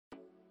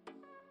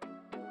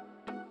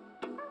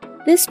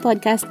This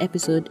podcast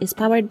episode is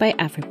powered by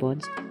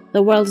AfriPods,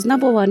 the world's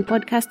 #1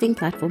 podcasting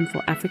platform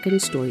for African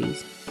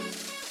stories.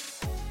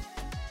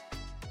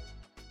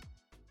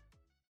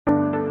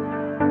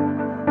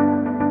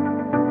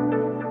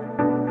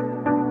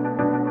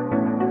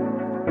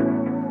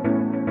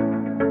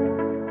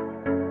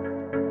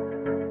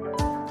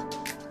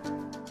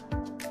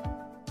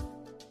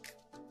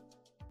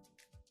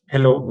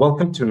 Hello,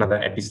 welcome to another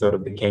episode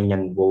of the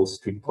Kenyan Wall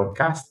Street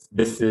Podcast.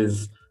 This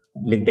is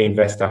Midday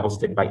Investor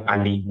hosted by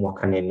Ali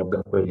Mwakane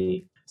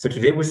Nogakweli. So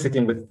today we're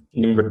sitting with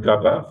Nimrod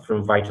Gaba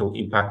from Vital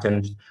Impact,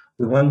 and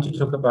we want to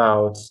talk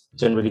about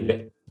generally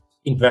the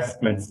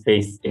investment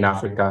space in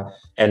Africa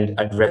and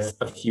address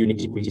a few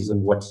nitty-gritties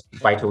on what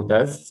Vital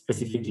does,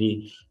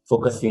 specifically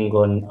focusing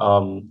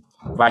on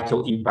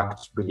Vital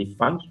Impact Relief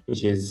Fund,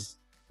 which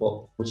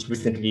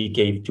recently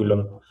gave 2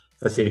 loan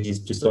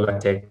facilities to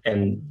Solartech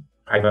and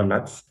Ivan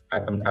Nuts.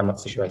 I'm not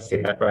so sure I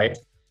said that right.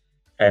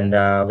 And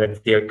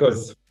there it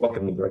goes.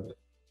 Welcome, Nimrod.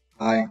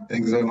 Hi,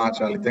 thanks very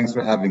much, Ali. Thanks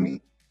for having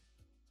me.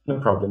 No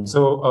problem.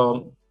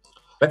 So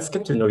let's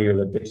get to know you a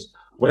little bit.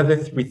 What are the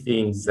 3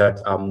 things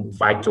that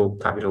Vital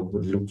Capital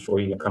would look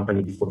for in a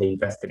company before they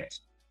invest in it?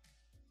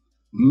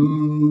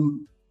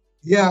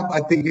 Yeah,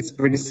 I think it's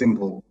pretty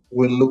simple.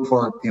 We'll look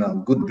for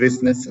good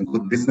business and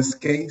good business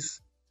case.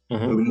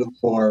 Mm-hmm. We look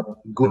for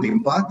good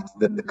impact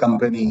that the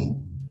company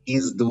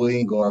is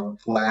doing or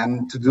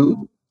plan to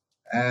do.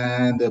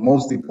 And the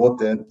most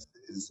important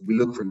is we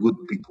look for good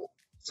people.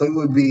 So it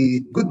would be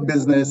good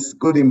business,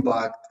 good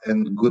impact,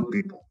 and good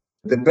people.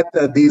 The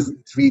better these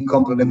 3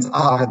 components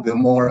are, the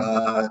more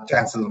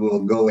chances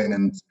we'll go in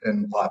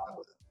and partner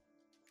with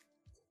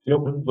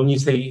them. When you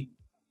say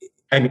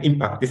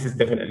impact, this is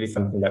definitely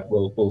something that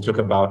we'll talk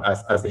about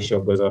as the show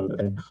goes on.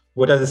 And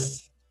what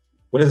does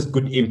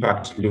good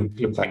impact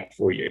look like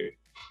for you?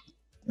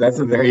 That's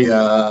a very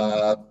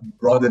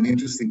broad and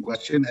interesting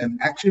question. And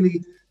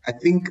actually, I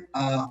think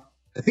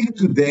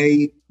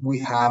today we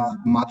have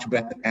much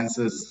better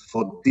answers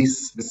for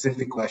this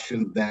specific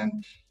question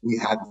than we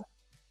had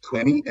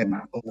 20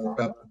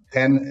 or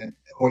 10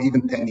 or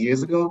even 10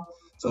 years ago.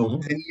 So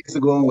Mm-hmm. 10 years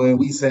ago, when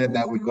we said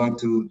that we're going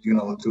to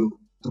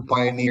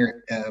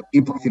pioneer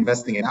impact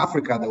investing in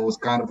Africa, that was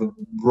kind of a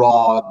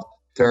broad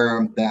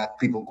term that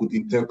people could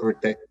interpret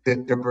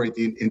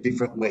in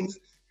different ways.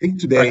 I think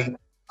today,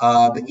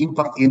 the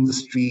impact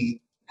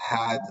industry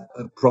had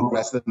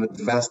progressed and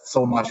advanced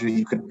so much that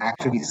you can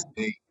actually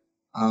say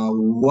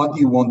what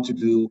you want to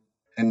do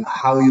and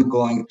how you're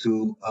going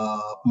to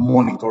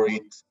monitor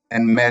it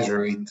and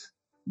measure it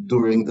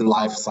during the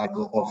life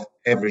cycle of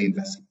every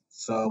investment.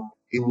 So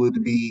it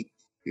would be,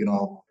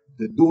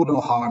 the do no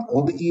harm,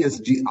 all the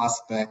ESG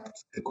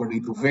aspects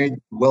according to very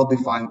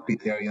well-defined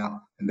criteria,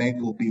 and then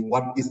it will be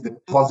what is the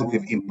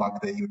positive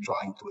impact that you're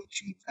trying to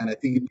achieve. And I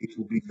think it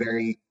will be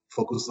very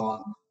focused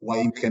on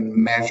what you can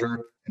measure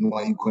and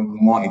what you can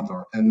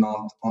monitor, and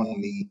not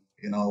only,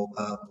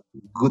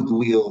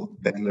 goodwill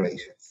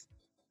declarations.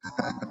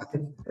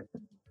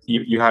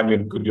 You had me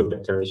on goodwill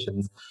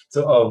declarations.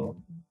 So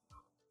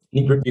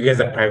you guys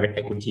are private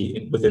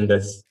equity within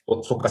this,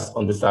 focus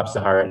on the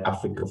sub-Saharan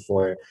Africa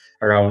for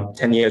around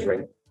 10 years,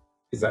 right?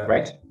 Is that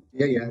right?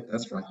 Yeah,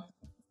 that's right.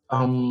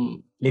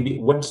 Maybe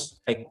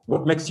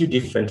what makes you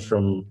different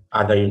from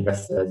other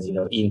investors,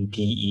 in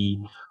PE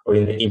or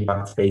in the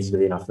impact space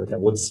within Africa?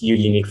 What's your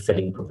unique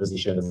selling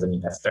proposition as an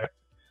investor?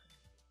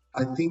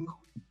 I think,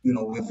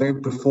 we're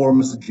very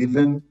performance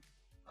driven.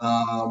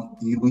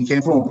 We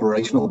came from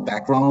operational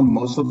background,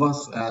 most of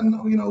us,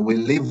 and we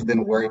lived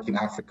and worked in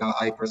Africa.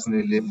 I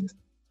personally lived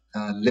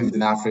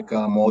in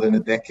Africa more than a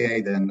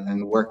decade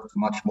and worked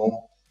much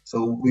more.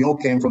 So we all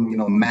came from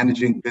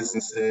managing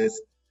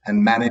businesses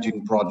and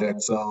managing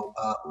projects. So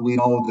we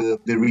know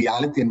the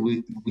reality, and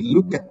we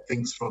look at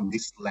things from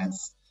this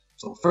lens.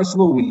 So first of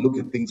all, we look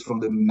at things from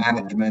the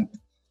management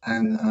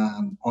and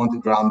on the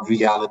ground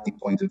reality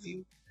point of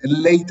view,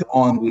 and later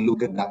on we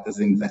look at that as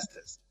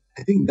investors.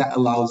 I think that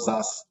allows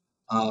us,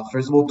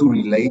 first of all, to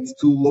relate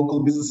to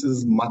local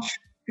businesses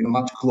in a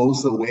much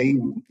closer way.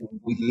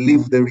 We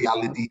live the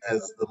reality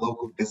as the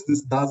local business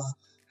does,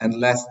 and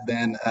less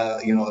than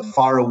a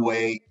far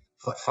away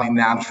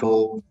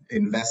financial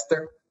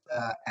investor.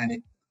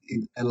 And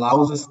it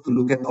allows us to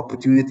look at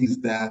opportunities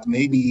that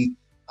maybe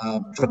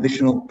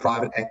traditional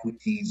private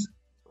equities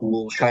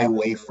will shy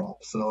away from.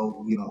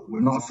 So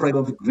we're not afraid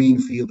of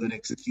greenfield and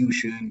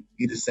execution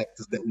in the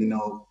sectors that we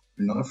know.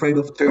 We're not afraid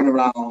of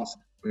turnarounds.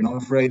 We're not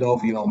afraid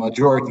of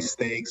majority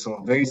stakes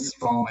or very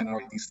strong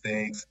minority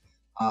stakes.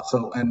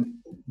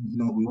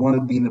 We want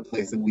to be in a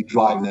place that we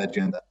drive the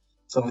agenda.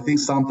 So I think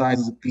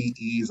sometimes the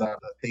PEs are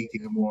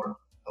taking a more,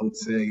 I would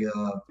say,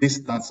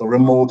 distance or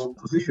remote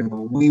position,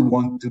 but we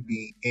want to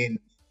be in.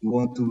 We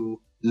want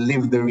to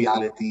live the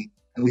reality,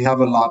 and we have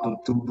a lot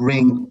to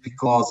bring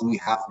because we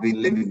have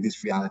been living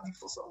this reality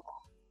for so long.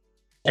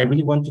 I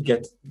really want to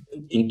get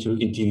into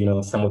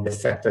some of the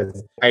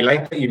sectors. I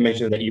like that you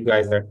mentioned that you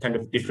guys are kind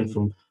of different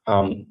from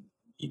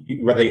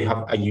whether you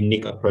have a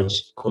unique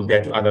approach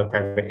compared to other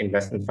private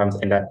investment firms,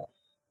 and that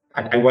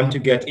I want to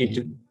get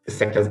into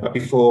sectors. But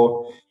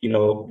before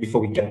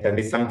we get there,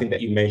 there's something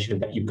that you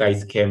mentioned that you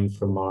guys came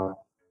from a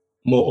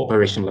more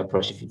operational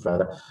approach, if you'd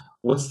rather.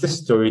 What's the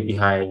story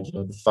behind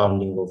the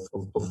founding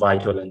of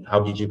Vital, and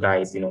how did you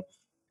guys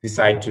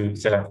decide to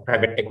set up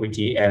private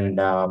equity and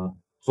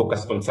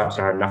focus on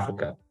sub-Saharan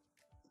Africa?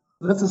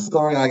 That's a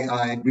story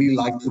I really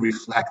like to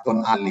reflect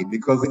on, Ali,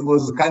 because it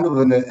was kind of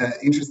an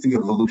interesting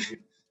evolution.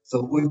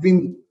 So we've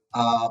been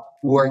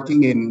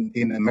working in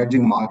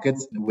emerging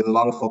markets with a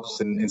lot of focus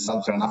in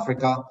Sub-Saharan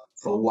Africa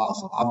for a while.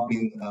 So I've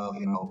been,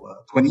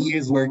 20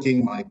 years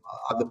working. My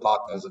other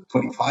partners are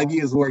 25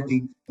 years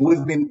working.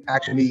 We've been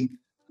actually,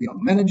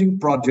 managing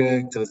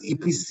projects as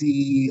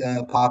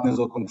EPC partners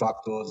or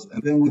contractors,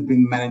 and then we've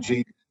been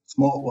managing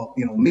small,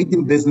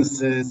 medium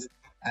businesses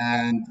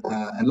and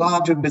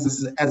larger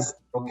businesses as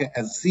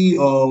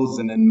CEOs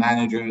and then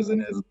managers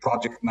and as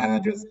project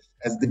managers,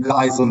 as the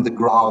guys on the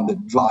ground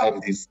that drive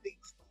these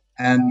things.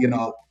 And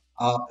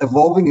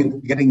evolving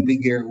and getting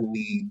bigger,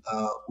 we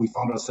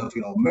found ourselves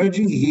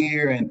merging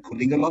here and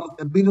putting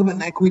a bit of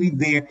an equity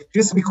there,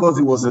 just because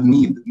it was a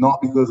need,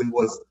 not because it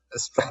was a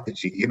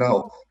strategy.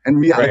 And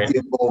reality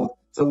evolved.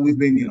 So we've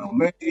been,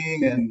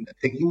 merging and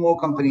taking more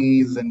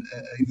companies and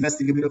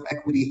investing a bit of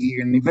equity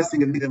here and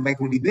investing a bit of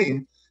equity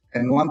there.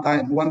 And one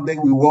day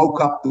we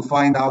woke up to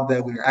find out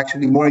that we were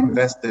actually more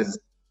investors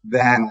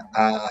than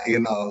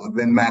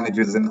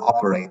managers and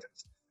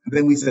operators. And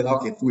then we said,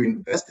 okay, if we're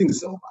investing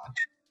so much,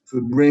 if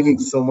we're bringing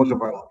so much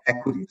of our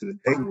equity to the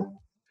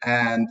table,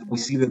 and we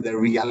see that the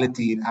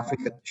reality in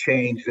Africa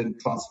changed and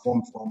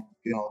transformed from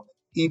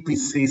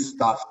EPC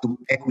stuff to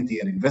equity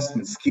and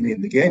investment, skin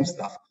in the game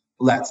stuff,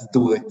 let's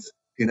do it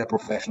in a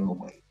professional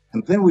way.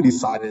 And then we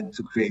decided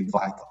to create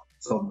Vital.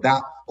 So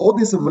that all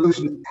this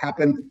evolution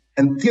happened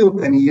until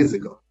 10 years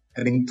ago.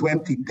 And in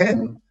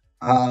 2010,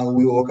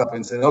 we woke up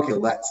and said, okay,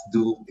 let's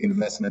do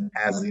investment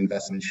as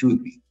investment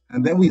should be.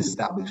 And then we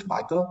established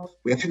Vital.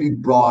 We actually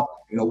brought,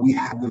 we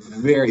have a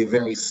very,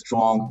 very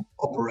strong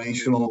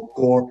operational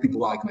core, people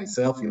like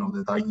myself,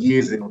 that are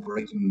years in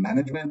operation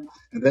management.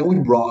 And then we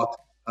brought,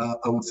 I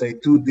would say,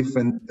 two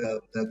different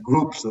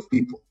groups of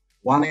people.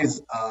 One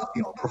is,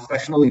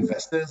 professional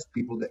investors,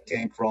 people that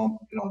came from,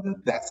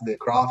 that's their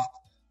craft.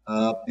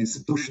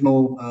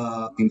 Institutional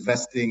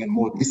investing and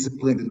more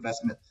disciplined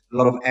investment, a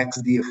lot of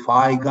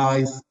ex-DFI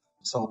guys.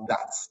 So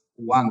that's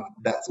one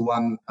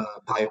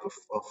type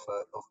of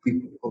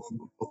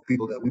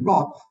people that we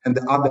brought, and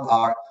the other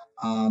are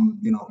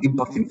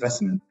impact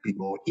investment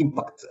people,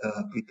 impact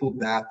people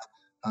that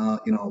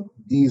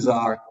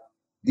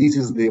this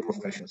is their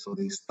profession. So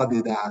they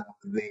study that,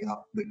 they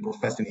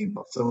profess in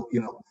impact. So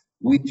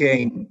we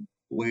came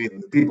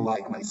with people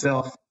like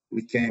myself.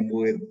 We came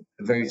with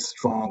a very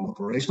strong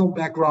operational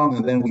background,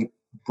 and then we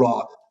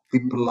brought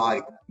people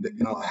like the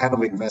head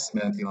of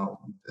investment,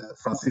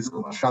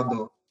 Francisco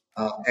Machado,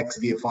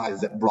 ex-DFIs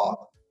that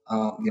brought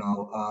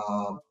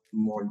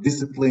more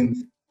disciplined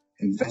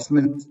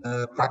investment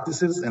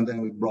practices, and then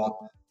we brought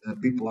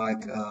people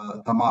like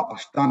Tamar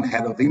Pashtan,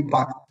 head of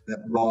impact,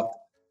 that brought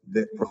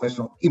the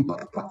professional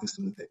impact practice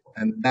to the table,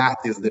 and that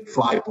is the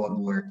tripod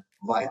where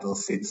Vital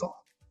sits on.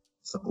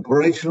 So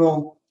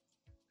operational,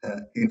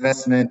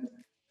 investment,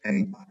 and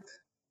impact.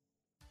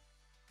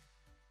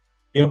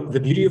 The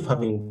beauty of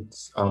having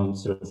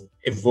sort of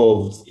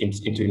evolved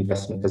into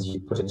investment, as you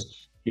put it,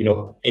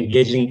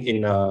 engaging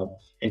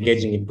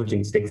in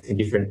putting stakes in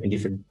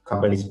different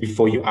companies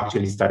before you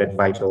actually started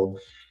Vital,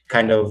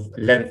 kind of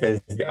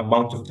lengthens the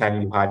amount of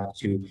time you had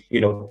to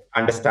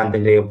understand the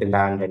lay of the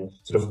land and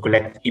sort of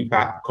collect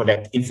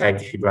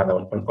insights, if you'd rather,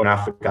 on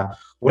Africa.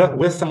 What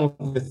are some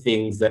of the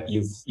things that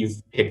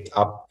you've picked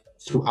up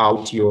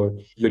throughout your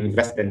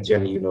investment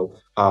journey,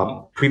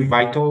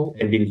 pre-Vital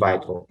and in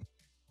Vital?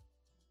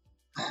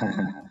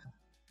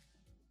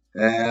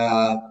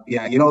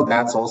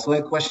 That's also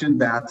a question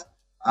that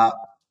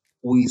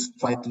we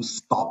try to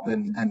stop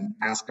and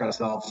ask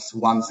ourselves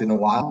once in a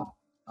while,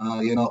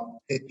 in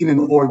an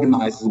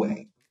organized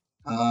way,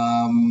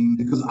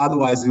 because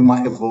otherwise you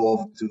might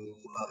evolve to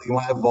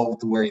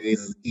where it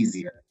is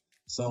easier.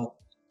 So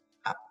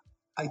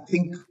I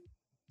think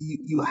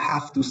you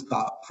have to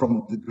start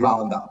from the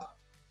ground up.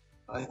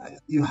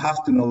 You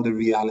have to know the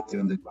reality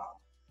on the ground.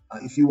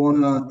 If you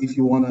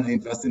wanna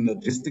invest in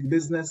logistic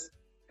business,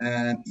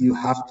 and you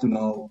have to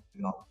know,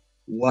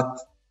 what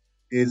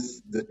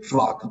is the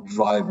truck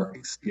driver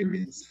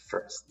experience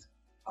first.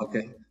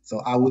 Okay,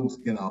 so I would,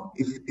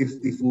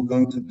 if we're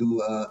going to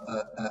do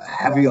a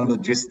heavy on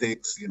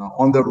logistics,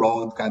 on the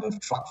road kind of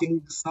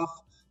trucking stuff,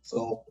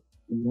 so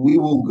we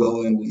will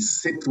go and we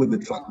sit with the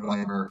truck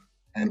driver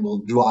and we'll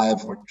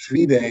drive for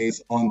 3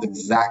 days on the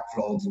exact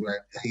roads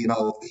where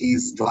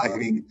he's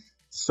driving,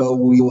 so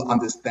we will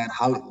understand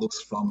how it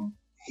looks from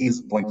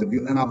his point of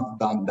view. And I've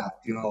done that,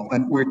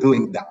 and we're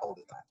doing that all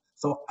the time.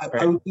 So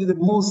I would say the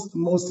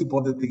most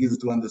important thing is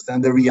to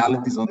understand the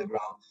realities on the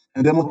ground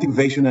and the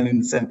motivation and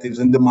incentives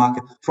in the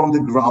market from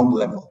the ground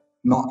level,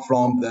 not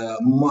from the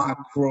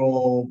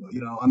macro,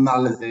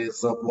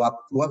 analysis of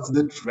what's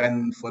the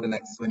trend for the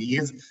next 20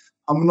 years.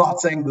 I'm not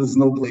saying there's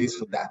no place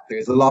for that.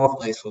 There's a lot of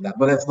place for that,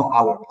 but that's not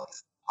our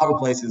place. our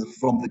place is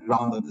from the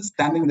ground,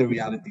 understanding the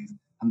realities,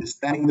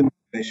 understanding the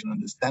motivation,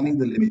 understanding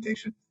the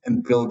limitation,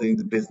 and building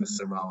the business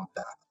around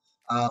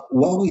that.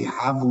 What we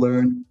have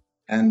learned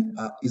and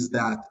is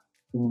that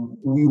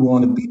we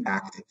want to be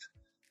active.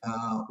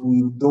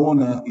 We don't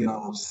want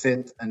to,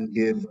 sit and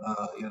give,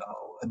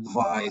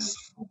 advice,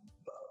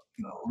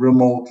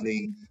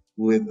 remotely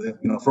with,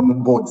 from a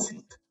board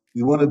seat.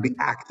 We want to be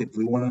active.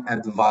 We want to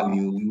add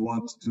value. We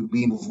want to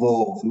be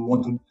involved. We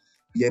want to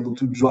be able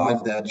to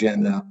drive the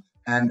agenda.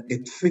 And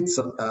it fits,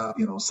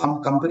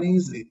 some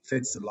companies, it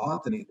fits a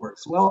lot and it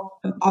works well.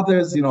 And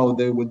others, they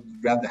would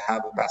rather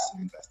have a passive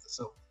investor.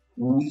 So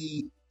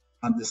we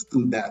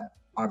understood that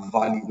our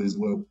value is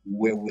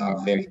where we are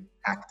very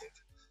active.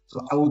 So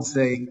I would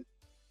say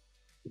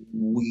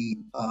we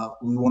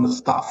want to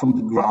start from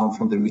the ground,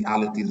 from the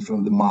realities,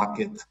 from the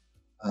market,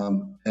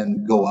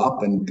 and go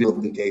up and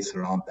build the case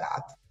around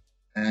that.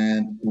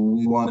 And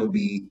we want to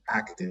be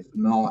active,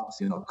 not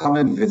come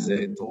and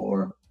visit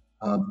or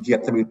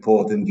get the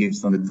report and give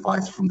some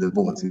advice from the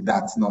board.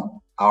 That's not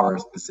our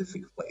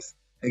specific place.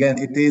 Again,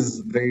 it is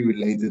very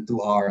related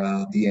to our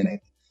DNA.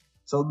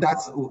 So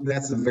that's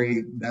a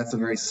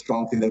very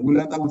strong thing that we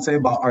learned, I would say,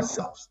 about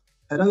ourselves.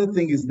 Another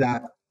thing is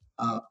that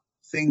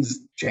things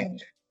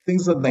change.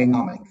 Things are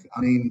dynamic.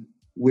 I mean,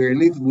 we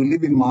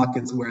live in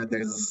markets where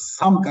there's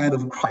some kind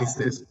of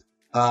crisis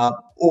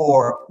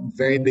or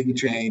very big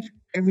change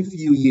every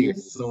few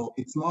years. So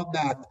it's not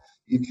that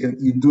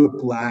you do a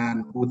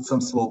plan with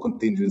some small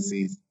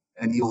contingencies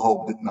and you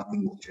hope that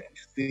nothing will change.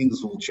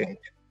 Things will change.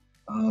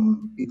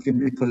 It can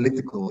be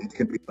political, it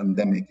can be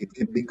pandemic, it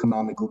can be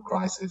economical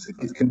crisis,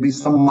 it can be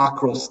some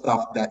macro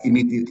stuff that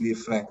immediately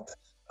affect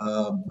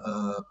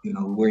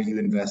where you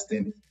invest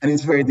in, and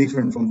it's very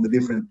different from the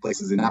different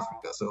places in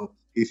Africa. So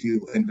if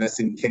you invest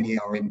in Kenya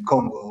or in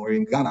Congo or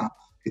in Ghana,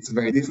 it's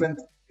very different.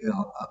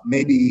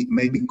 Maybe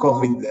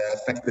COVID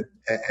affected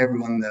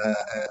everyone,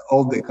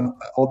 all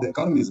the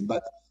economies,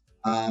 but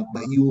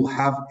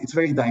it's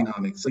very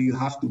dynamic. So you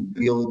have to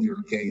build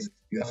your case,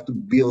 you have to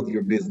build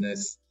your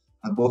business,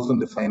 both on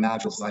the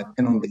financial side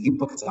and on the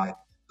impact side,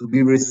 to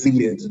be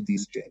resilient to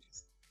these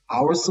changes.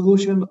 Our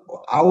solution,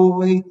 our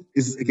way,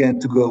 is again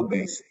to go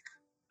basic.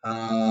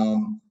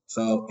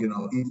 So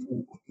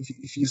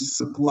if you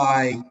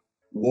supply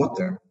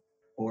water,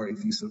 or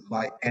if you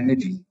supply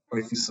energy, or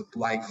if you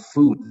supply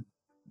food,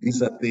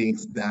 these are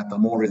things that are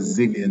more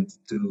resilient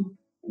to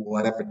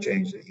whatever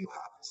change that you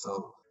have.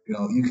 So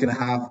you can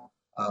have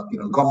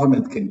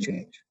government can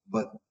change,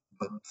 but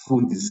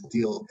food is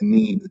still a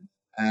need,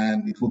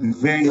 and it will be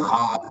very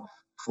hard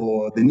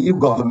for the new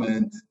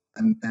government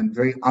and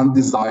very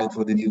undesired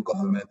for the new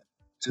government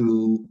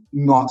to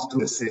not to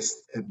assist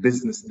a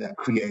business that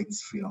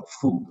creates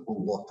food or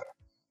water.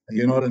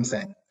 You know what I'm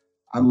saying?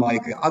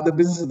 Unlike other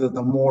businesses that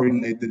are more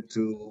related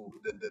to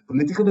the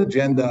political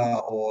agenda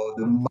or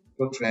the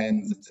macro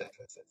trends, etc.,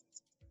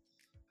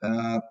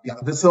 etc.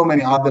 There's so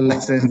many other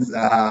lessons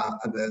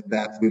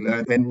that we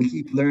learned, and we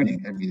keep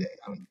learning every day.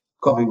 I mean,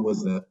 COVID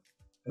was a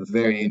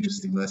very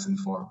interesting lesson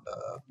for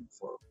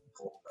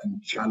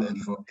and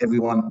challenge for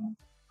everyone,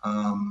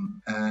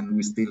 and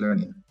we're still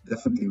learning.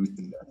 Definitely, we're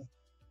still learning.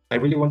 I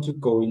really want to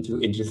go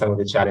into some of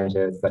the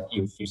challenges that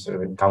you sort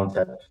of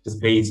encountered just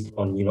based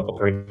on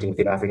operating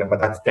within Africa, but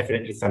that's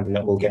definitely something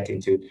that we'll get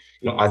into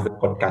as the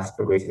podcast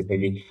progresses.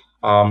 Maybe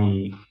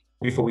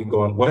before we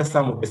go on, what are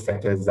some of the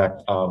sectors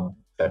that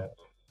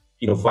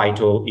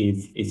Vital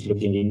is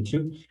looking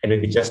into, and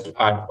maybe just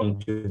to add on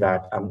to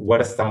that,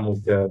 what are some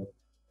of the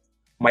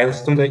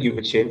milestones that you've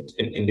achieved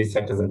in these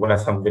sectors, and what are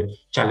some of the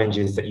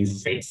challenges that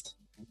you've faced?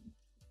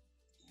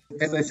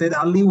 As I said,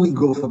 only we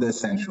go for the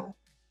essential.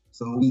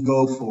 So we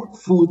go for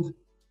food,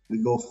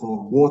 we go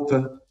for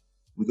water,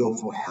 we go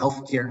for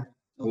healthcare,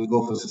 and we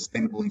go for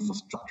sustainable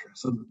infrastructure.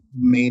 So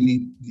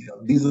mainly,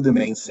 these are the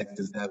main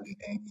sectors that we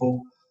aim for.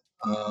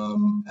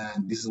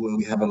 And this is where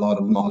we have a lot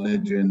of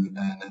knowledge and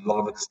a lot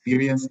of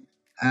experience.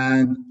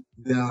 And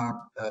they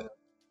are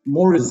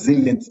more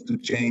resilient to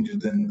change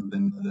than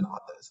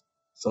others.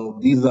 So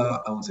these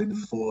are, I would say, the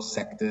 4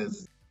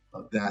 sectors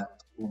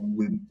that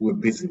we're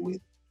busy with.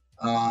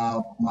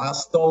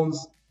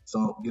 Milestones.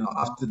 So,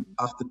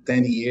 after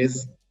 10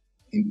 years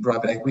in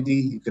private equity,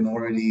 you can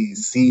already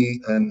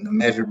see and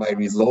measure by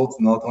results,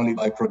 not only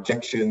by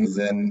projections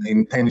and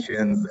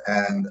intentions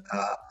and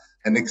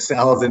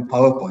Excels and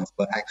PowerPoints,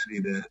 but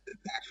actually the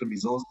actual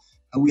results.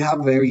 And we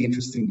have very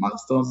interesting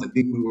milestones. I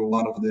think we were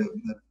one of the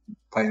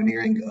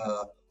pioneering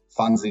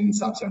funds in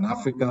Sub-Saharan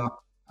Africa.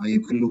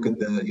 You can look at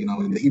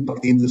in the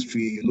impact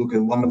industry, you look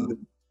at one of the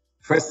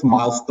first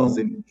milestones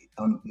in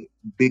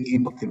big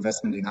impact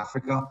investment in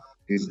Africa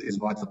is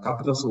Vital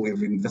Capital. So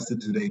we've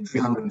invested today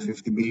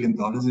 $350 million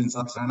in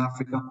Sub-Saharan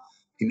Africa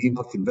in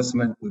impact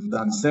investment. We've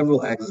done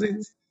several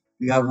exits.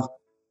 We have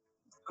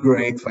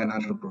great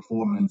financial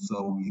performance.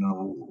 So,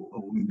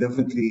 we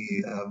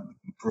definitely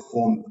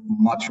perform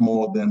much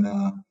more than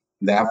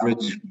the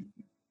average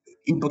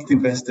impact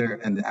investor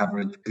and the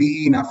average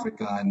PE in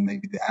Africa, and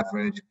maybe the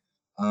average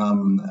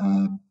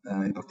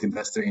impact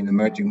investor in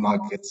emerging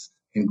markets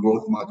in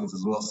growth markets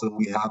as well. So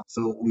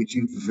we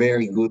achieve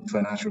very good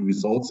financial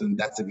results, and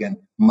that's again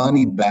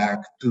money back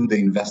to the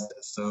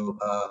investors. So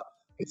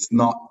it's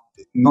not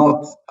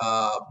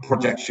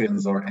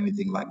projections or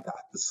anything like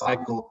that. The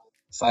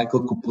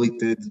cycle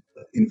completed.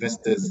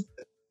 Investors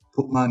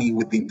put money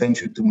with the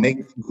intention to make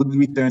good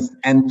returns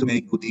and to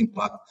make good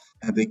impact,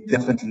 and they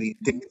definitely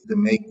tick the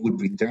make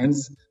good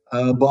returns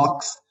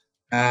box,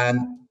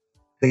 and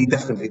they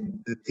definitely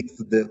tick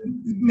the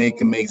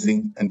make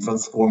amazing and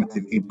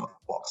transformative impact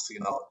box.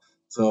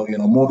 So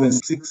more than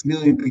 6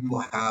 million people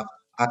have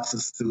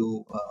access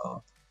to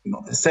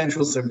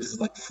essential services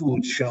like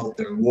food,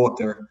 shelter,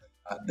 water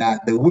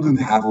that they wouldn't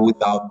have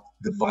without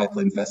the vital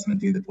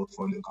investment in the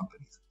portfolio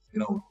companies.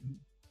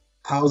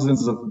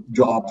 Thousands of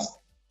jobs,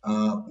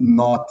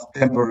 not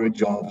temporary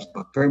jobs,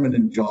 but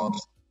permanent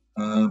jobs.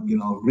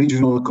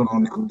 Regional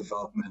economical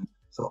development.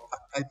 So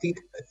I think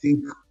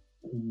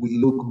we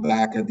look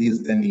back at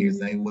these 10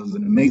 years. It was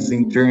an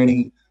amazing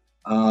journey,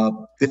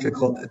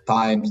 difficult at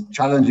times,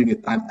 challenging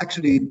at times.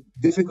 Actually,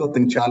 difficult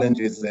and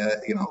challenges,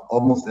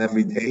 almost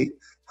every day.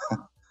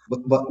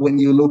 but when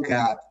you look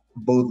at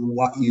both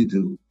what you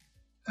do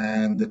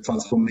and the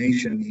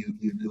transformation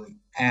you're doing,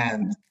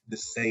 and the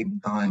same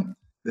time,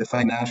 the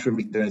financial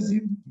returns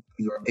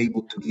you're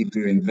able to give to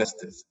your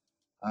investors.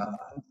 Uh,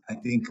 I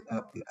think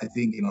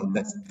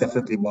that's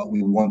definitely what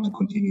we want to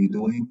continue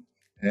doing,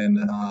 and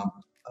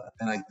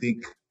I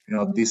think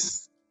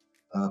this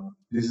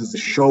is a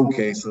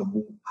showcase of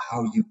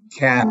how you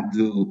can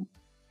do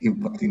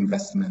impact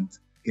investment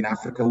in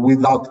Africa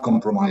without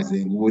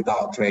compromising,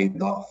 without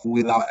trade-off,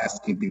 without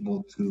asking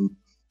people to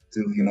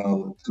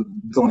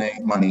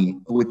donate money,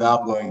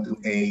 without going to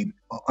aid.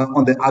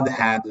 On the other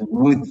hand,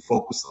 with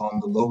focus on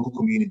the local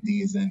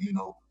communities and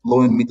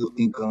low and middle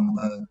income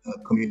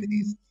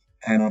communities,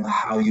 and on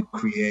how you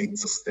create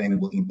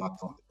sustainable impact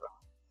on the ground.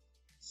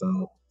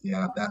 So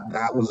yeah,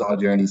 that was our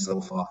journey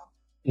so far.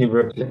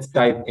 Nimrod, let's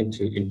dive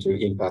into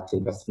impact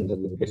investment a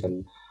little bit,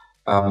 and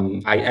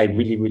I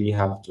really really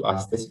have to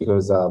ask this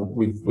because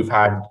we've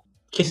had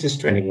cases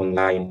trending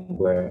online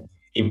where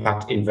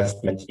impact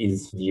investment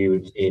is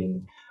viewed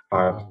in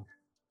uh,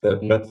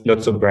 the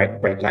not so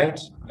bright light,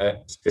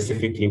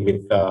 specifically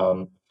with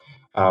um,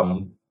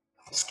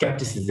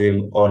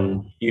 skepticism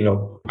on,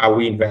 are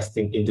we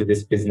investing into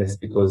this business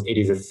because it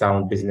is a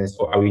sound business,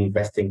 or are we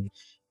investing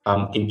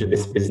into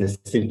this business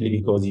simply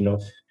because,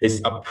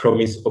 there's a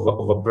promise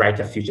of a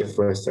brighter future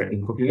for a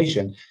certain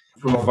population?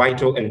 From a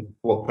vital and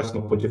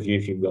personal point of view,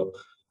 if you will,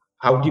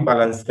 how do you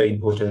balance the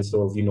importance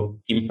of,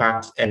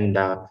 impact and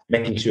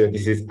making sure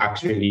this is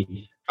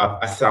actually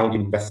a sound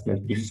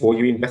investment before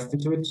you invest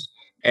into it,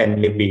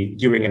 and maybe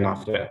during and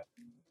after?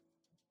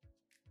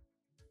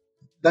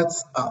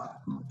 That's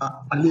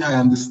Ali, I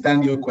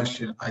understand your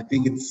question. I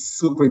think it's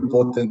super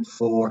important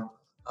for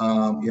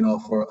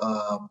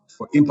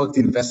impact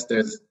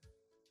investors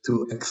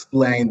to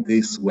explain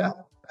this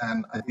well.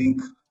 And I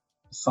think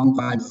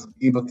sometimes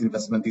impact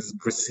investment is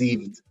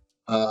perceived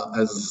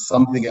as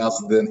something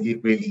else than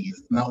it really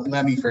is. Now,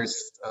 let me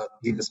first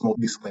give a small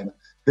disclaimer.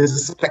 There's a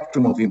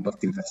spectrum of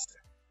impact investor.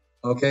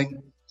 Okay,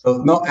 so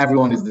not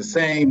everyone is the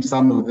same.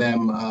 Some of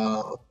them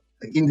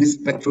in this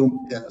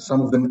spectrum,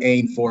 some of them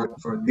aim for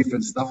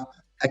different stuff.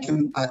 I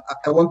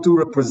want to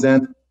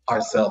represent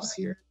ourselves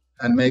here,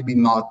 and maybe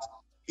not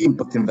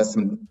impact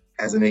investment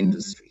as an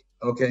industry.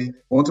 Okay, I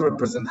want to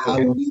represent how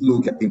we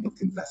look at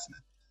impact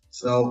investment.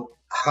 So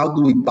how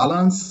do we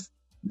balance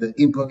the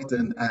impact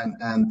and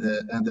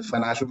the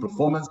financial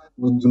performance?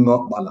 We do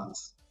not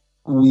balance.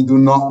 We do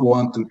not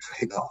want to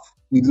trade off.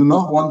 We do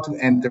not want to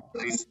enter a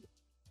place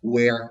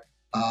where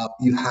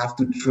you have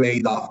to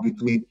trade off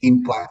between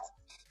impact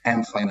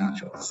and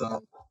financial.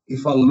 So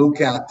if I look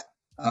at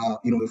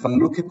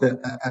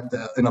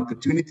an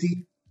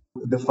opportunity,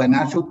 the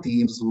financial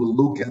teams will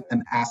look at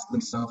and ask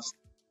themselves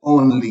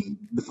only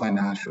the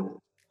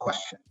financial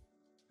question,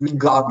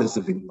 regardless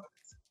of impact.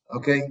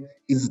 Okay,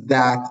 is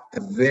that a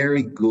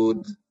very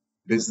good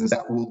business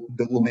that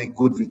will make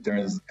good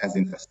returns as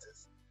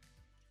investors?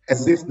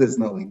 As if there's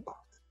no impact.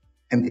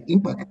 And the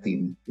impact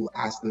team will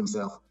ask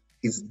themselves,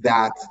 is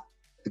that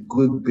a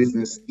good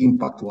business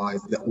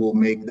impact-wise that will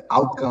make the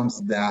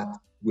outcomes that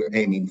we're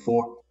aiming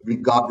for,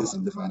 regardless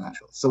of the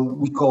financial? So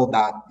we call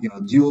that,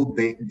 dual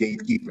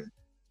gatekeeper.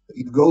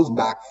 It goes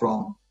back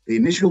from the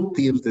initial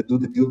teams that do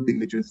the due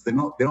diligence. They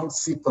don't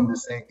sit in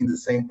the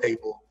same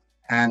table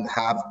and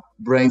have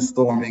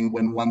brainstorming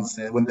when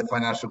the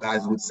financial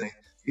guys would say,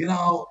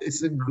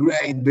 it's a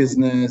great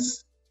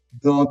business.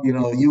 Don't,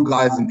 you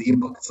guys in the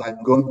impact side,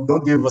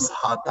 don't give us a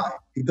hard time.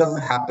 It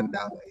doesn't happen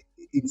that way.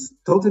 It's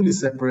totally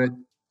separate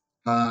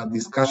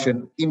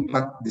discussion.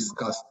 Impact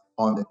discussed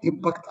on the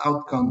impact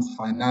outcomes,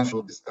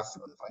 financial discussed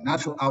on the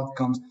financial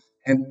outcomes,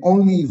 and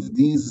only if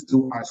these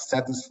two are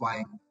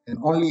satisfying, and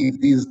only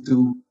if these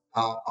two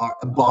are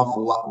above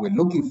what we're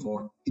looking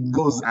for, it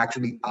goes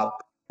actually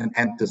up and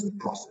enters the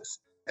process.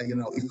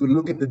 If we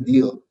look at the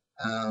deal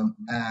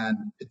and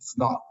it's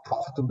not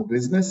profitable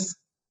business,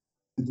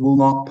 it will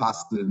not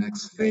pass to the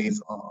next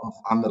phase of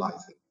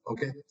analyzing.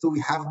 Okay, so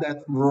we have that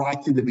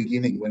right in the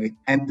beginning when it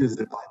enters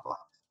the pipeline.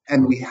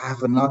 And we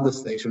have another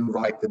station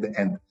right at the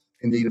end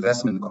in the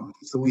investment committee.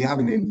 So we have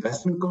an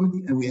investment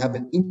committee and we have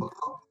an impact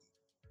committee.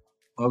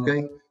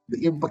 Okay,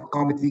 the impact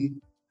committee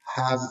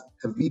has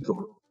a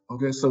veto.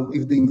 Okay, so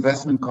if the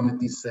investment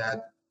committee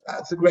said,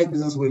 that's a great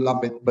business, we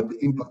love it, but the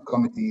impact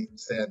committee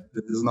said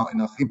that there's not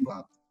enough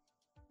impact,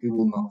 it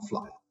will not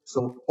fly.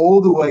 So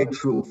all the way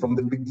through, from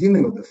the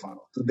beginning of the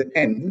funnel to the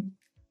end,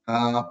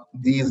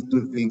 these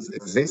two things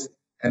exist.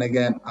 And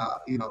again,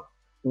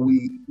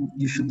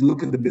 you should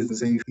look at the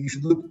business and you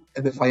should look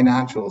at the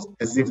financials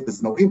as if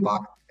there's no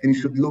impact, and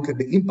you should look at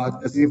the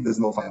impact as if there's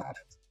no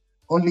financials.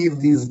 Only if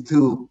these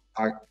two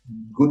are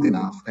good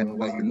enough and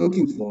what you're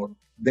looking for,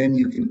 then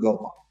you can go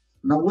on.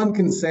 Now, one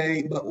can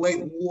say, but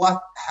wait,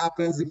 what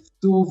happens if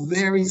two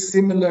very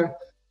similar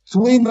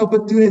twin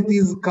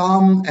opportunities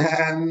come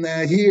and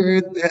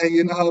here,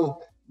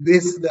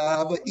 this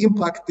the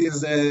impact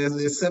is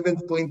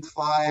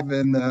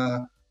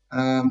 7.5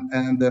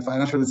 and the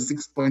financial is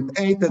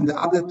 6.8, and the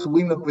other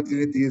twin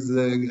opportunity is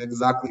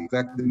exactly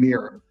the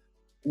mirror.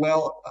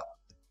 Well,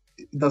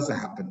 it doesn't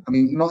happen. I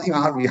mean, not in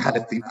our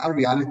reality. In our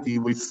reality,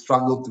 we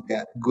struggle to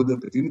get good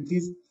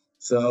opportunities.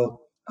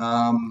 So,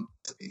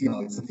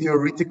 it's a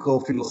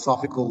theoretical,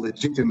 philosophical,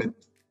 legitimate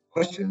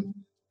question,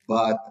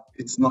 but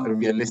it's not a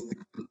realistic,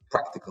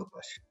 practical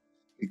question.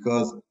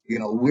 Because,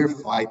 we're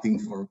fighting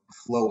for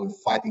flow, we're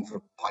fighting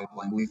for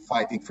pipeline, we're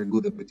fighting for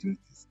good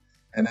opportunities.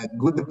 And a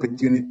good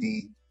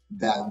opportunity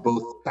that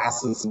both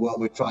passes what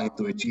we're trying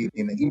to achieve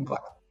in the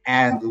impact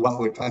and what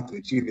we're trying to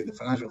achieve in the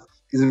financials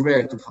is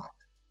rare to find.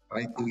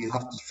 Right? You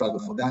have to struggle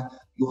for that.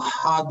 You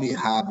hardly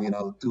have,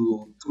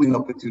 two twin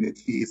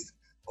opportunities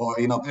or,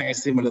 very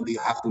similarly, you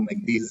have to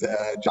make these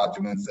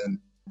judgments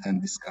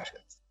and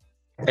discussions.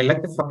 I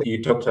like the fact that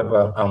you talked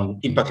about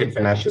impact and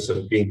financial sort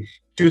of being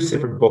two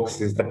separate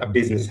boxes that a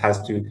business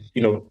has to,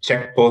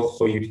 check both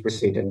for you to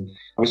proceed, and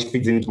which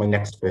feeds into my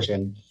next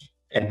question.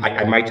 And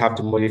I might have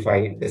to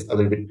modify this a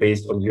little bit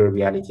based on your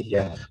reality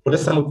here. What are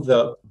some of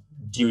the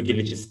due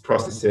diligence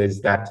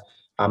processes that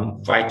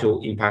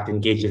Vital Impact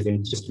engages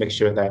in just to make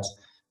sure that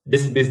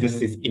this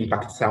business is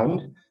impact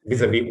sound?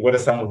 Vis-a-vis, what are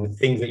some of the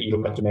things that you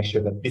look at to make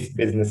sure that this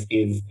business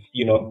is,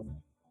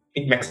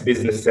 it makes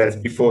business sense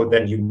before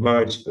then you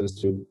merge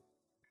those two?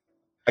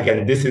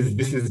 Again, this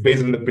is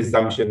based on the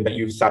presumption that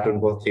you've sat on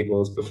both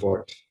tables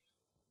before.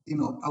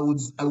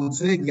 I would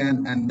say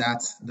again, and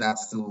that's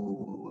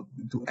to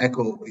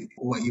echo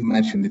what you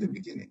mentioned at the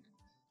beginning.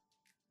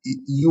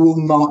 You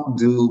will not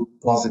do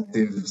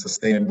positive,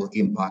 sustainable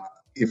impact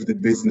if the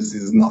business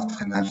is not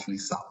financially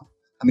sound.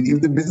 I mean,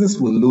 if the business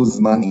will lose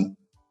money,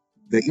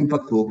 the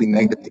impact will be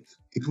negative.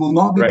 It will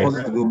not be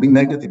positive, it will be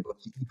negative,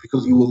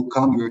 because you will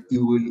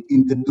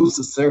introduce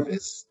a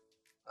service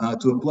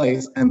to a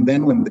place, and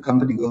then when the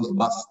company goes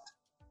bust,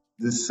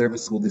 this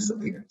service will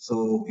disappear.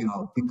 So,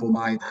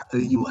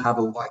 you have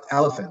a white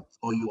elephant,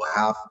 or you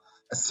have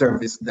a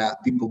service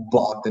that people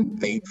bought and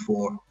paid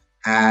for,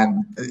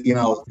 and,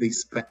 they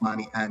spent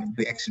money and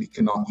they actually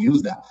cannot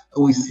use that.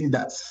 And we see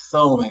that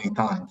so many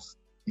times.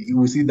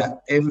 We see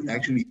that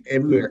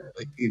everywhere,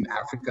 like in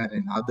Africa and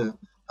in other,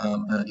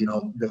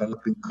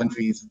 developing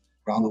countries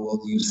around the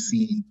world, you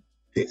see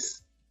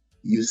this.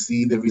 You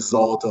see the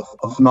result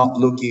of not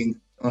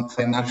looking on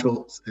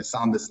financial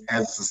soundness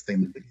as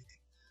sustainability.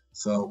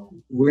 So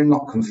we're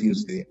not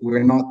confused there.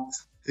 We're not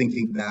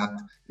thinking that,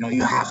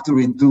 you have to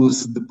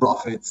reduce the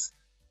profits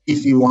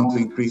if you want to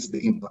increase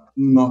the impact.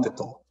 Not at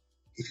all.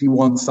 If you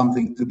want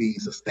something to be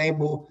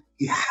sustainable,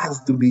 it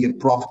has to be a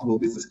profitable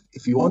business.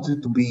 If you want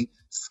it to be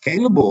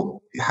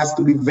scalable, it has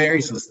to be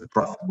very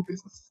profitable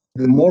business.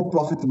 The more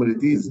profitable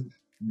it is,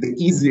 the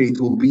easier it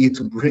will be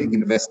to bring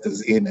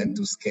investors in and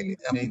to scale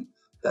it. I mean,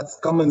 that's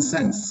common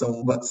sense.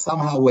 So, but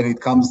somehow when it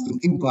comes to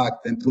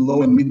impact and to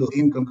low and middle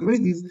income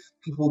communities,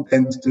 people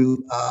tend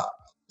to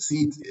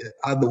see it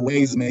other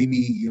ways,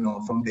 maybe,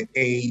 from the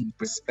aid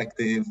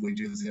perspective,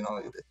 which is,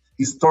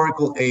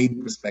 historical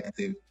aid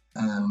perspective,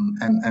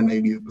 and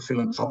maybe a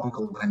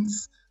philanthropical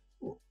lens.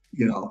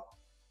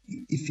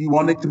 If you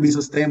want it to be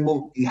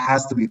sustainable, it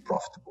has to be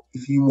profitable.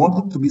 If you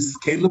want it to be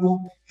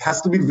scalable, it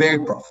has to be very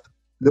profitable.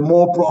 The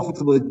more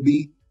profitable it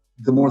be,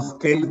 the more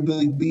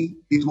scalable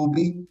it will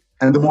be,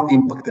 and the more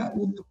impact that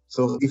will do.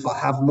 So if I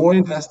have more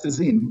investors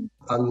in,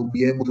 I will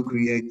be able to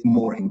create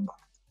more impact.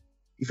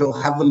 If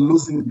I have a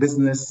losing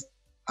business,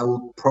 I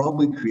will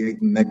probably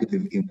create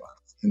negative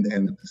impact in the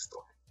end of the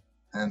story.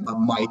 And I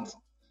might,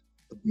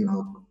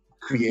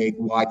 create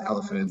white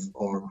elephants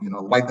or,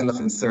 white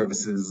elephant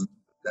services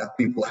that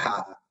people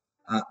have.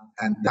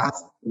 And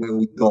that's where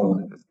we don't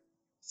want to be.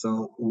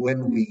 So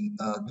when we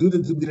do the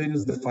due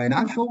diligence, the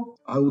financial,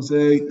 I would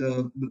say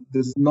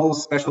there's no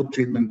special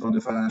treatment on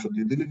the financial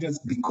due diligence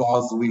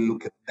because we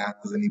look at that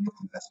as an impact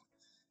investment.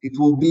 It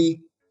will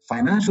be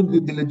financial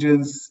due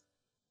diligence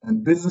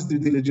and business due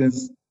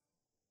diligence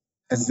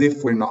as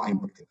if we're not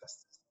impact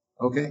investors.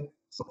 Okay?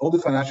 So all the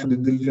financial due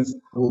diligence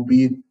will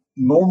be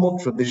normal,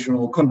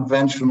 traditional,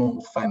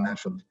 conventional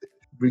financial due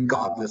diligence,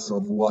 regardless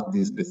of what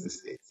this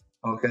business is.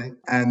 Okay.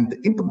 And the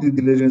impact due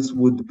diligence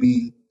would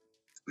be,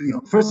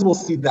 first of all,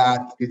 see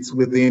that it's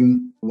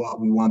within what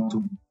we want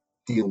to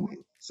deal with.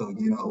 So,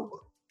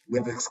 we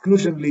have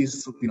exclusion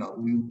lists,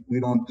 we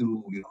don't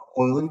do,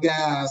 oil and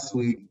gas,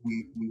 we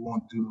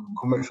won't do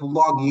commercial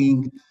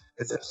logging,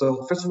 etc.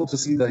 So first of all, to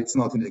see that it's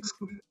not in the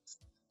exclusion list.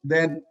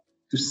 Then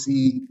to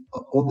see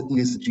all the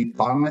ESG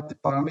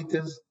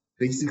parameters,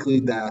 basically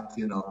that,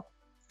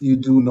 you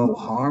do no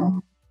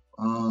harm.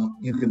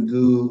 You can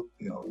do,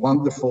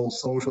 wonderful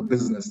social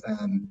business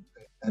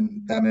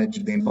and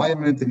damage the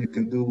environment, and you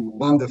can do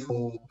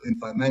wonderful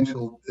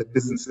environmental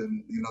business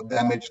and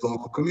damage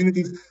local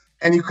communities,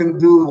 and you can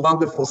do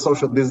wonderful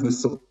social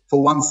business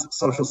for one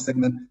social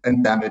segment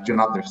and damage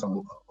another,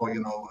 or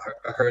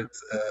hurt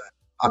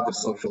other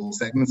social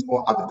segments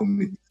or other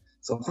communities.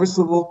 So first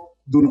of all,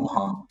 do no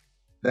harm.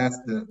 That's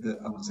the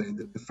I would say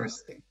the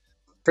first thing.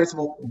 First of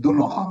all, do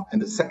no harm.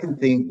 And the second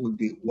thing would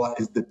be, what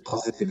is the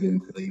positive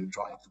impact that you're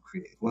trying to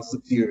create? What's the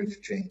theory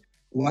of change?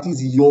 What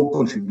is your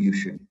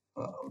contribution?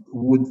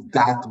 Would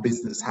that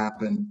business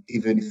happen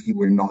even if you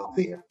were not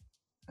there?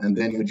 And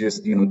then you're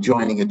just,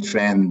 joining a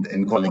trend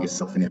and calling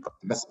yourself an impact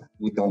investment.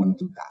 We don't want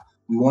to do that.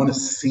 We want to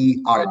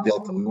see our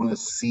delta. We want to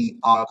see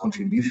our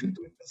contribution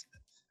to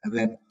investment. And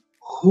then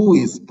who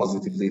is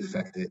positively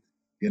affected,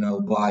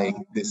 by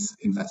this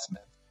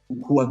investment?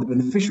 Who are the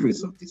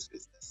beneficiaries of this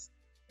business?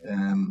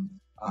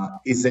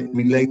 Is it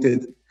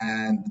related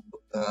and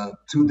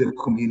to the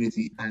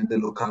community and the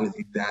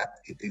locality that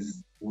it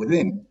is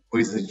within, or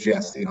is it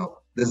just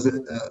there's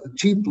a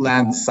cheap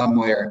land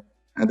somewhere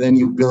and then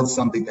you build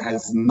something that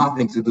has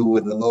nothing to do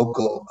with the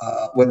local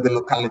with the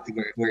locality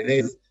where it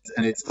is,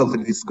 and it's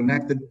totally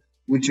disconnected?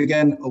 Which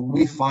again,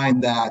 we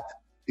find that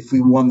if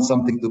we want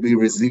something to be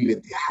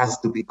resilient, it has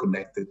to be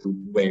connected to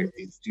where it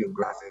is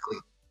geographically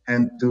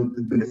and to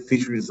the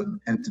beneficiaries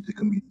and to the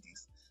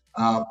communities.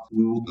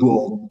 We will do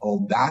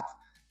all that.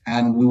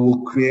 And we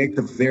will create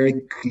a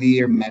very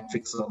clear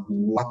metrics of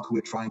what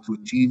we're trying to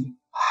achieve,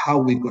 how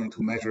we're going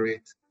to measure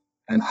it,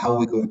 and how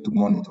we're going to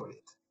monitor it.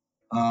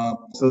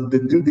 So the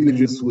due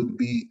diligence would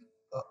be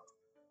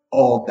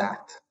all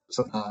that.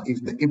 So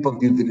if the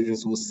impact due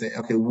diligence will say,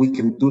 okay, we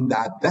can do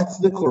that, that's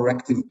the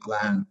corrective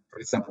plan, for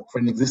example, for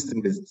an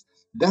existing business.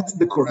 That's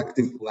the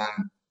corrective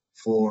plan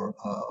for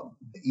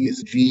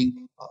ESG.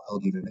 I'll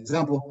give you an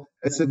example.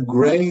 It's a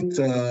great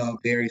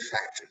dairy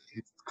factory.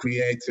 It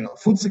creates,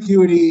 food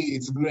security.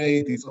 It's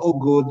great. It's all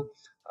good.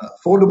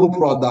 Affordable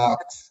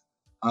products,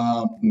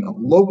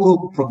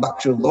 local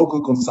production,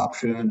 local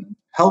consumption,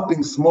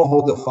 helping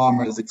smallholder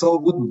farmers. It's all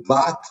good,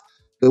 but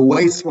the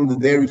waste from the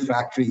dairy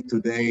factory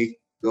today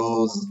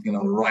goes,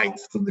 right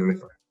to the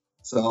river.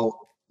 So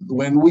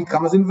when we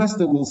come as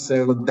investors, we'll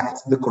say, well,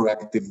 that's the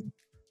corrective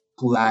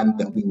plan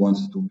that we want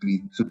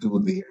to do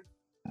there.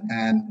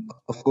 And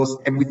of course,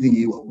 everything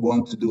you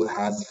want to do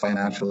has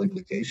financial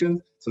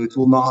implications. So it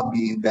will not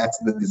be that's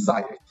the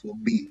desire. It will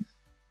be,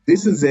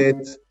 this is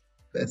it.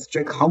 Let's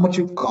check how much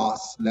it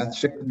costs.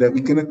 Let's check that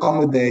we can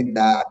accommodate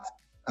that,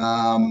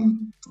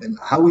 and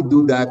how we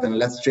do that. And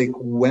let's check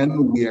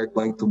when we are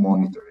going to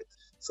monitor it.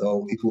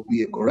 So it will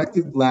be a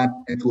corrective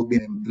plan. It will be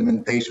an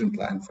implementation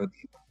plan for the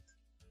event.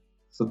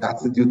 So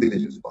that's the due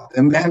diligence part.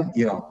 And then,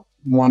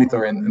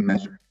 monitor and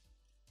measure.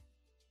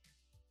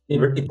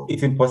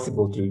 It's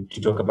impossible to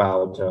talk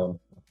about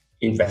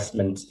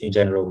investment in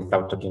general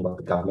without talking about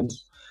the government.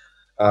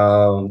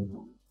 How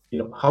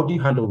do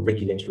you handle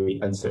regulatory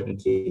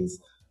uncertainties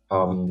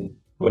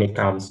when it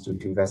comes to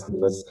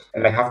investments?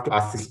 And I have to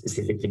ask this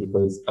specifically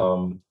because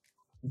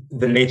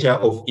the nature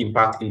of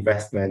impact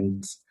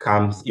investment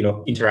comes,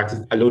 interacts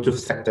with a lot of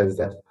sectors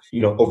that,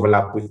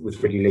 overlap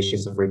with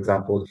regulations. So for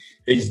example,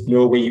 there's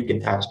no way you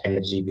can touch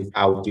energy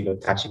without,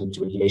 touching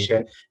into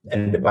regulation,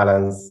 and the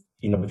balance,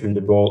 between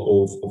the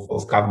role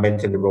of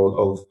government and the role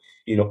of,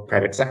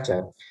 private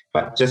sector.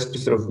 But just to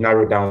sort of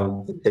narrow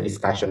down the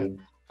discussion,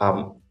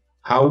 how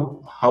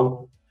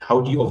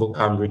do you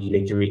overcome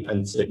regulatory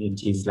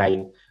uncertainties,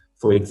 like,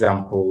 for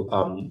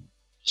example,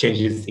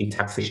 changes in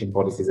taxation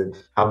policies, and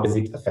how does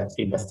it affect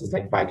investors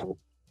like Vital?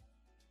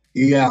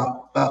 Yeah,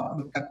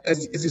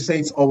 as you say,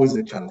 it's always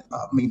a challenge.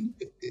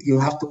 You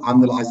have to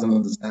analyze and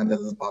understand that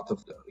as part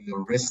of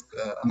your risk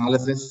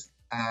analysis.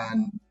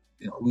 And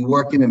we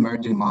work in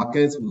emerging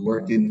markets, we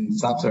work in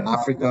Sub-Saharan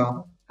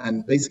Africa,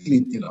 and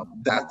basically,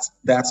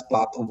 that's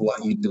part of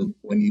what you do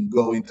when you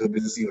go into a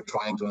business. You're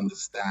trying to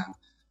understand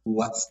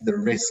what's the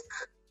risk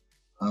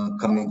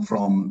coming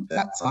from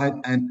that side.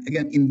 And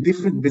again, in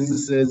different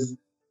businesses,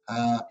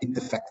 it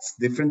affects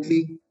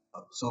differently.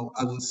 So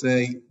I would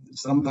say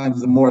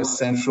sometimes the more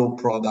essential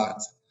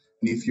products,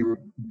 if you're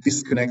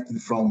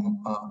disconnected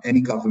from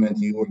any government,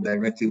 you work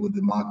directly with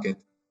the market,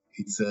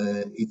 it's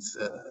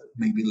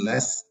maybe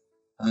less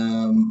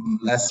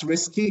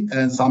risky.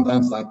 And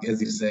sometimes, like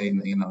as you say,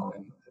 in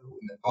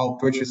our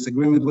purchase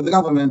agreement with the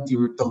government,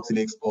 you're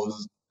totally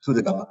exposed to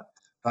the government,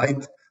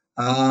 right?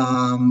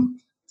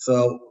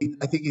 So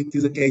I think it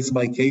is a case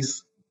by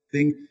case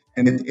thing,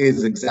 and it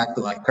is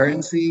exactly like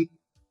currency.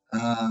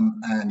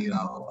 And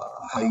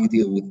how you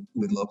deal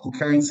with local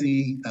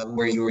currency,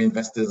 where your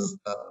investors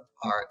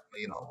are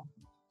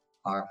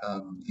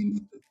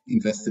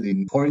invested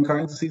in foreign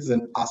currencies,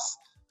 and us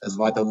as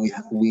Vital, we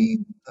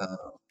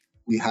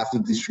have to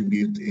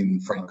distribute in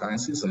foreign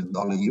currencies, so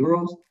dollar,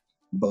 euros,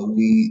 but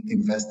we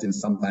invest in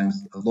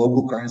sometimes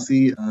local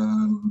currency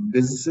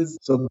businesses.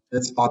 So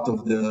that's part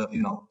of the,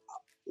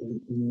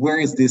 where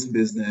is this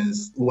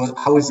business?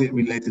 How is it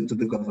related to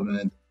the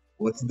government?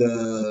 What's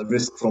the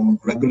risk from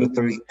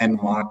regulatory and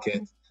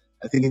market?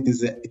 I think it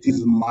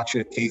is much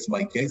a case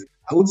by case.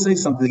 I would say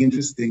something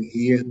interesting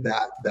here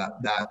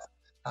that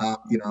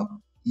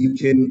you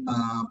can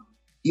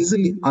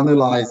easily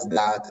analyze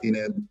that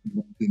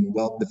in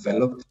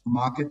well-developed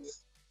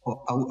markets.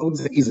 Or I wouldn't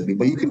say easily,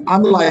 but you can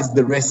analyze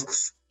the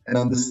risks and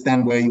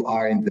understand where you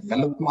are in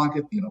developed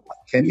market, like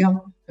Kenya,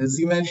 as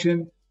you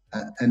mentioned,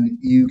 and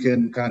you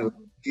can kind of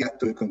get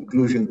to a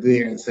conclusion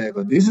there and say,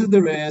 well, this is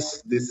the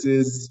risk, this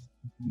is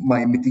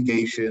my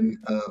mitigation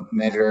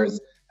measures,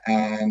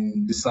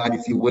 and decide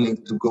if you're willing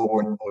to go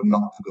or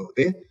not to go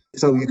there.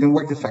 So you can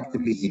work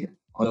effectively here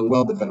on a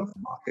well-developed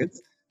market,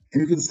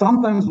 and you can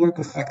sometimes work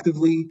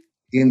effectively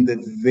in the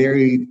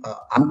very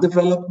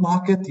undeveloped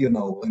market, in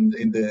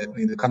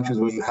the countries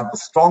where you have a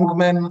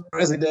strongman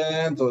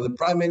president or the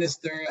prime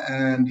minister,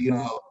 and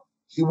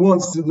he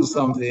wants to do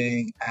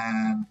something,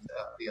 and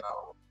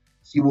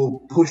he will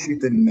push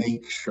it and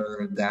make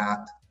sure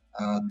that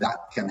that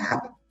can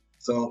happen.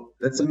 So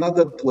that's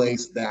another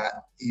place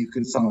that you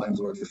can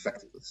sometimes work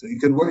effectively. So you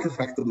can work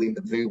effectively in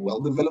the very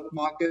well-developed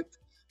market.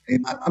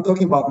 And I'm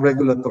talking about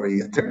regulatory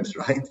terms,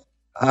 right?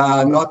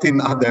 Not in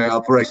other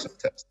operational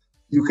terms.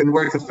 You can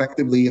work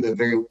effectively in a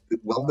very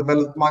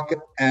well-developed market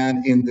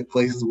and in the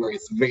places where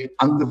it's very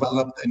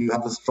undeveloped and you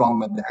have a strong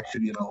man to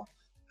actually,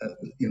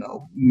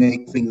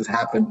 make things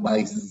happen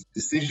by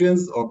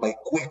decisions or by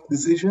quick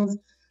decisions.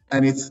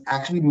 And it's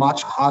actually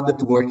much harder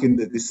to work in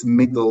this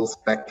middle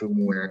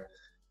spectrum where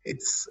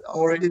it's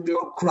already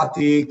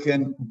bureaucratic,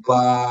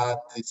 but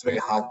it's very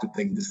hard to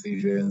take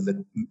decisions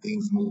and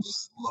things move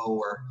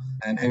slower.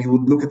 And you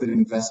would look at the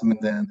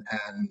investment and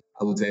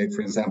I would say,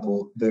 for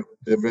example, the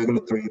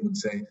regulatory would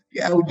say,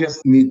 yeah, we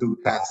just need to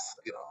pass,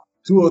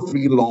 2 or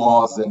 3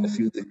 laws and a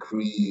few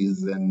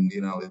decrees, and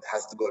it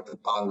has to go to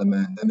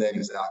parliament. And then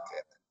you say,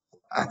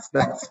 okay,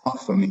 that's not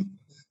for me.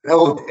 That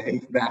will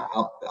take that.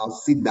 I'll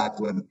see that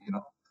when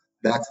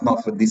that's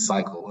not for this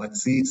cycle.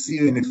 Let's see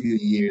you in a few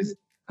years,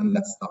 and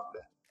let's stop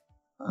there.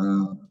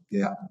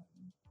 Yeah.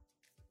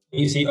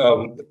 You see,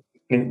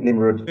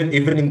 Nimrod,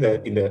 even in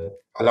the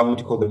allow me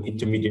to call them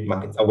intermediate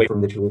markets away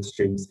from the trade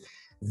streams,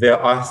 there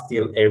are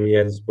still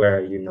areas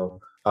where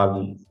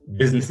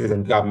businesses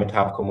and government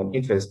have common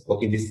interests.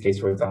 But in this case,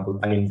 for example,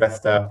 an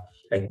investor,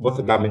 like both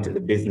the government and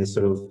the business,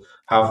 sort of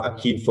have a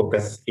keen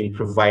focus in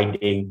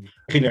providing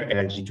cleaner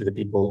energy to the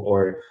people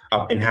or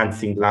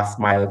enhancing last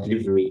mile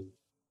delivery.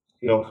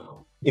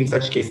 In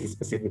such cases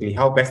specifically,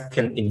 how best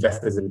can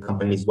investors and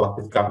companies work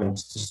with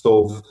governments to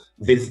solve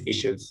these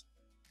issues?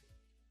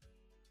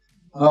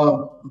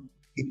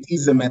 It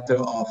is a matter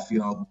of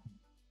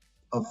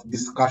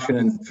discussion,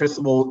 and first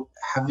of all,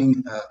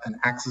 having an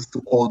access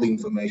to all the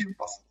information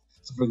possible.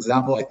 So, for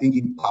example, I think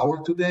in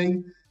power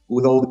today,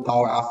 with all the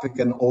Power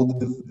Africa and all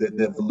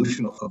the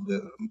evolution of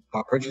the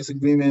power purchase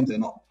agreement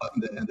and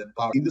the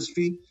power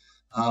industry,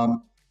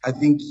 I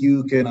think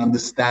you can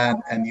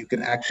understand and you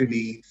can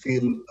actually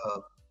feel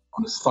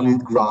on a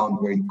solid ground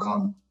where you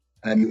come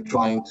and you're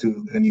trying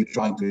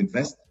to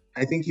invest.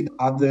 I think in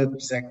other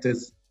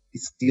sectors,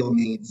 it still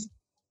needs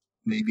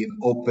maybe an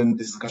open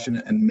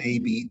discussion and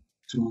maybe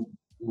to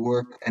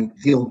work and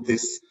build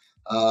this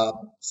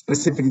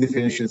specific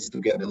definitions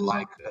together,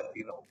 like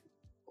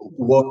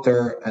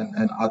water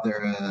and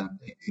other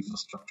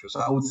infrastructure. So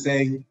I would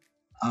say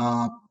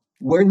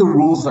where the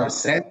rules are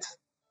set,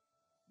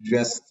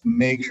 just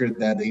make sure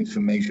that the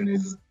information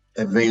is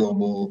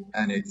available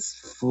and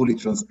it's fully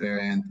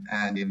transparent,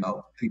 and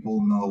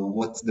people know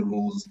what's the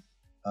rules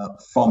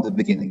from the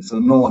beginning. So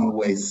no one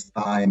wastes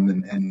time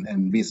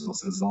and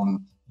resources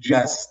on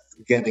just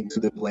getting to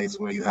the place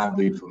where you have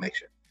the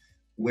information.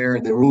 Where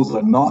the rules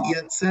are not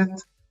yet set,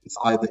 it's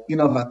either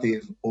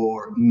innovative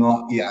or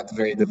not yet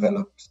very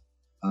developed.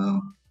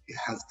 It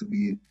has to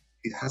be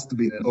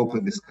an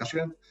open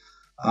discussion.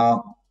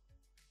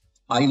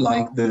 I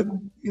like the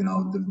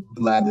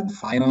blended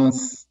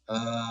finance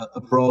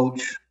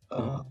approach.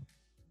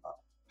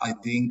 I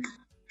think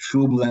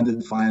through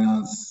blended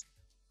finance,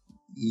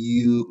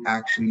 you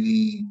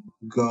actually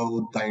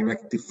go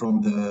directly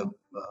from the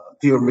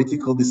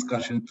theoretical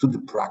discussion to the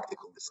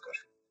practical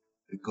discussion,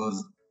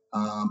 because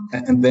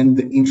and then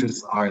the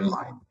interests are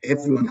aligned.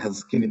 Everyone has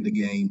skin in the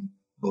game.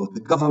 Both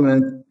the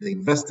government, the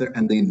investor,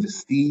 and the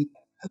investee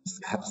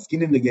have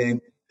skin in the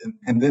game,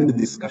 and then the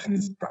discussion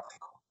is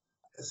practical.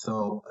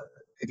 So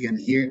again,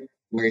 here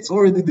where it's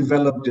already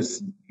developed,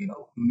 just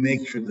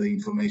make sure the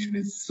information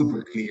is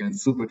super clear and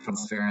super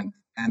transparent,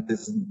 and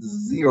there's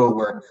zero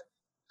work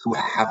to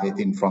have it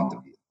in front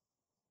of you.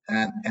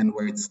 And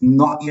where it's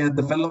not yet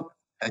developed,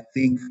 I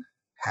think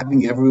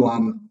having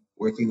everyone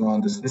working on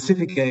the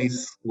specific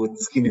case with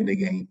skin in the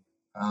game.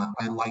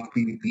 I like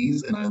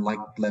PPPs and I like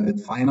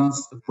blended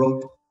finance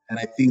approach, And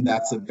I think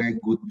that's a very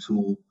good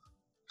tool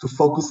to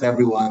focus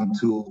everyone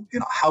to,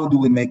 how do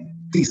we make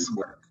this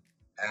work?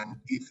 And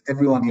if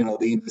everyone,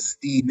 the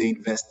investee, the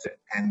investor,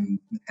 and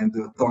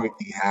the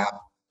authority have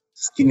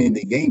skin in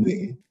the game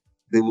there,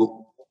 they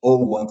will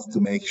all want to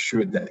make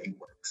sure that it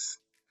works,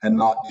 and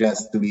not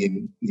just to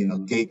be,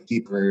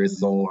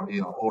 gatekeepers or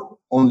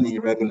only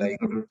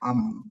regulator.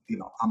 I'm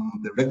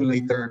the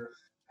regulator,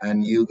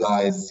 and you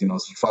guys,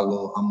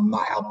 struggle. I'm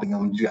not helping.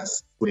 I'm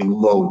just putting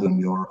load on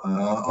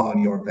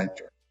your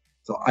venture.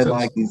 So I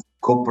like these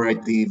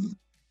cooperative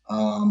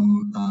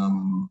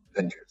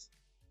ventures.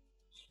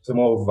 So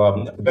more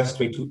of the best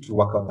way to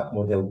work out that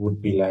model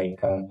would be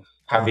like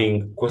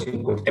having quote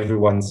unquote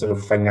everyone's sort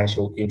of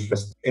financial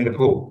interest in the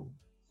pool.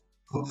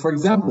 For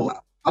example,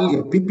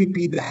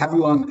 PPP,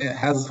 everyone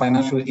has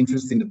financial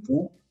interest in the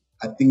pool.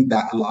 I think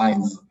that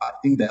aligns. I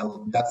think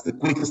that's the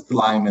quickest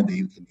alignment that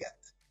you can get.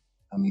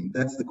 I mean,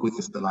 that's the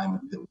quickest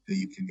alignment that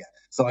you can get.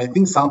 So I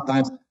think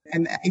sometimes,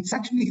 and it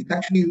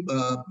actually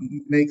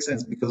makes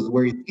sense, because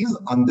where it is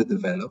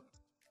underdeveloped,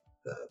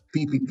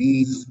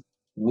 PPPs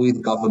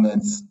with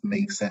governments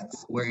make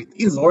sense. Where it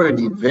is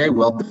already very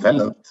well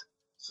developed,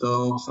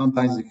 so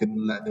sometimes you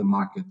can let the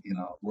market,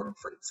 work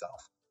for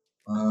itself.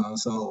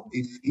 So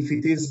if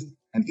it is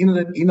an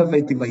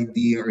innovative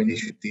idea or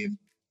initiative,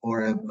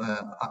 or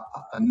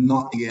a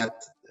not yet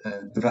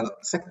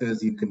developed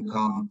sectors, you can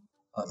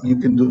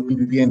do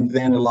PPP and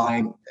then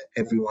align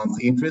everyone's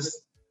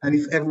interests. And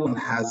if everyone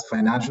has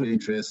financial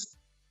interest,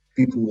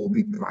 people will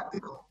be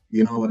practical.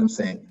 You know what I'm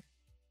saying?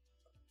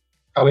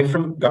 Away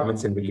from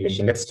governments and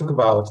regulation, let's talk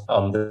about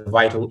the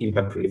Vital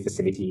Impact Relief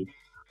Facility.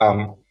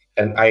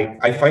 And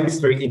I find this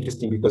very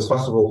interesting because,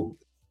 first of all,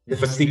 the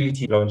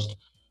facility launched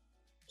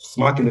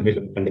smack in the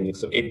middle of the pandemic,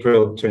 so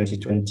April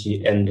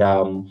 2020. And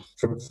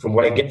from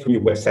what I get from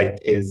your website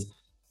is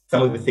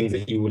some of the things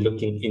that you were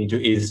looking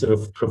into is sort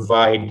of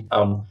provide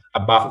a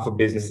buffer for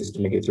businesses to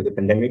make it through the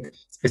pandemic,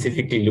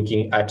 specifically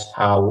looking at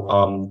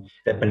how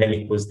the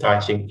pandemic was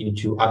touching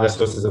into other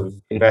sources of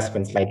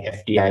investments like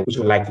FDI, which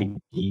will likely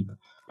be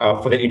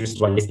for the interest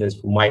of our listeners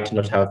who might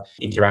not have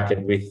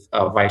interacted with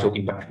Vital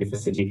Impact Relief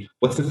Facility.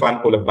 What's the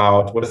fund all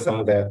about? What are some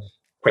of the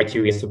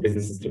criteria for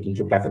businesses looking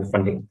to apply for the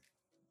funding?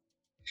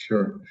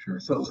 Sure.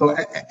 So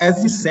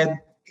as you said,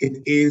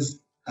 it is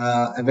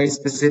a very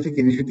specific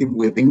initiative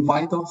within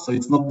Vital. So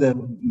it's not the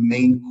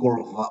main core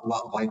of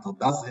what Vital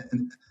does.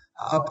 And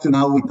up to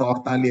now, we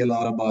talked a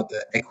lot about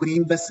the equity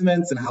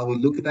investments and how we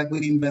look at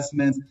equity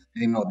investments.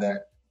 And,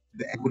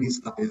 the equity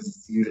stuff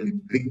is usually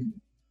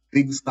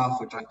big stuff.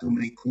 We're trying to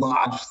make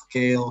large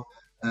scale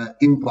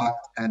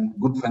impact and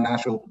good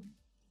financial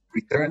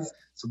returns.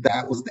 So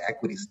that was the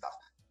equity stuff.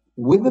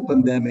 With the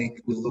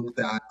pandemic, we looked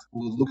at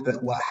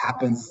what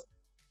happens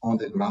on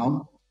the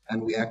ground,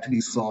 and we actually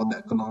saw the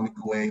economic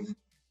wave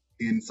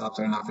in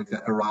Sub-Saharan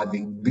Africa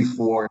arriving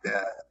before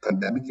the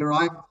pandemic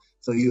arrived.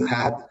 So you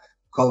had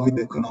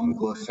COVID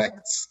economical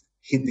effects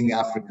hitting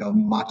Africa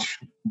much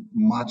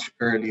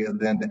earlier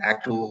than the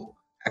actual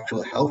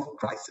health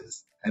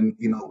crisis. And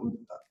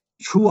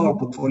through our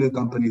portfolio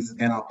companies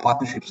and our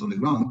partnerships on the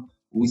ground,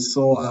 we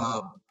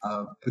saw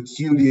a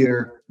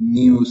peculiar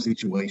new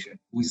situation.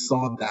 We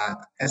saw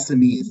that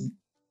SMEs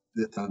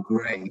that are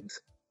great,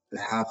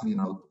 that have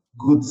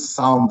good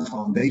sound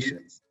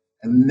foundations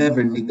and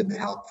never needed the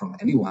help from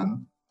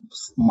anyone,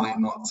 might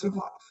not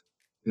survive.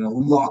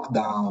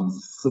 Lockdowns,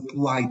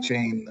 supply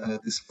chain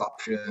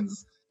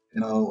disruptions,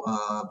 a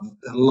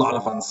lot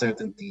of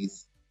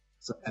uncertainties.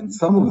 So, and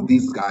some of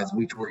these guys,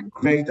 which were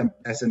great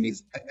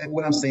SMEs, and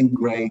when I'm saying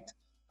great,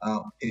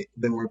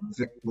 they were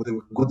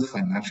good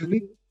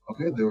financially.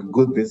 Okay, they were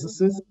good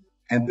businesses,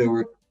 and they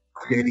were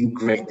creating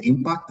great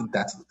impact.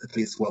 That's at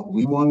least what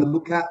we want to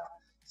look at.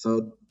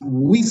 So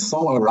we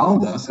saw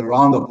around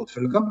our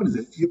portfolio companies,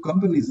 a few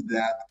companies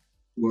that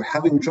were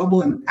having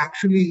trouble and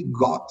actually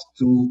got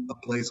to a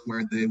place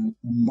where they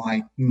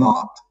might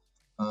not,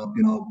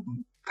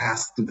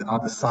 pass to the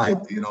other side,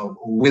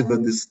 weather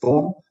the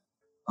storm.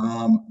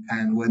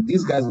 And when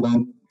these guys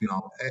went,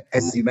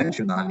 as you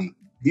mentioned, Ali,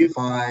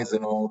 DFIs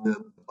and all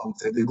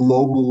the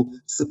global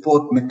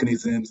support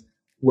mechanisms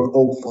were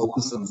all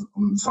focused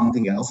on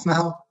something else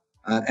now.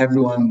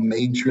 Everyone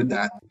made sure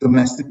that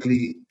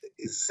domestically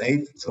is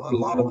safe. So a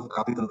lot of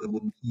capital that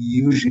would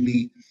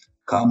usually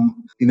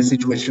come in a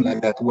situation like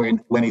that, where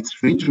when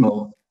it's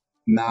regional,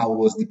 now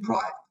was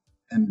deprived,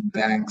 and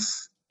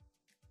banks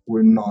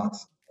were not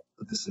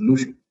the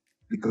solution,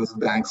 because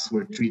banks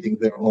were treating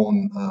their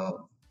own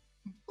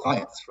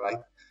clients, right?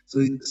 So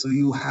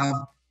you have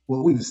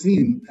what we've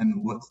seen,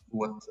 and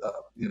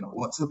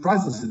what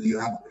surprises is you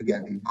have,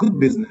 again, a good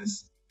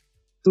business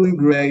doing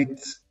great,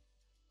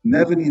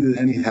 never needed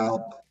any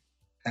help,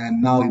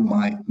 and now it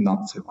might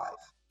not survive.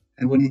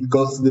 And when it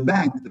goes to the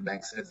bank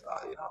says,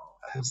 I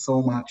have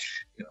so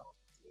much,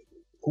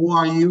 who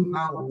are you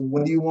now?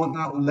 What do you want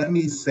now? Let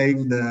me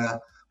save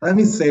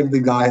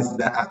the guys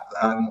that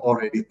I'm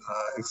already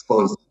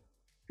exposed.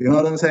 You know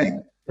what I'm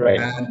saying? Right.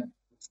 And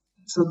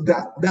so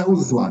that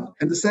was one.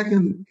 And the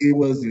second, it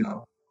was,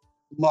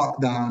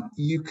 lockdown.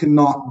 You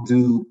cannot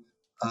do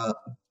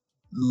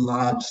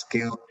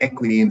large-scale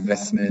equity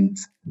investment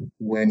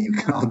when you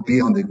cannot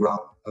be on the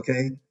ground.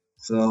 Okay,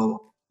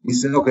 so we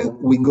said, okay,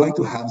 we're going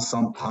to have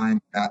some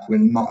time that we're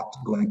not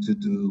going to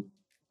do.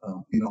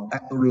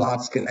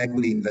 Large-scale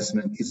equity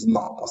investment is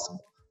not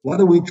possible. What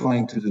are we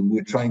trying to do?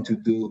 We're trying to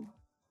do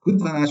good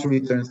financial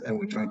returns and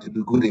we're trying to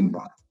do good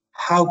impact.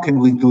 How can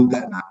we do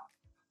that now?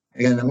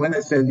 And when I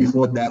said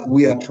before that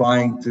we are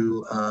trying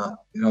to,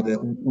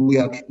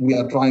 that we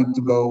are trying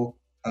to go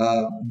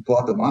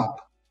bottom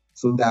up.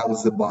 So that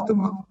was the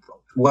bottom up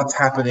approach. What's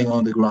happening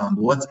on the ground?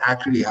 What's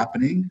actually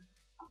happening?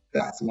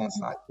 That's one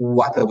side.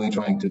 What are we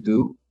trying to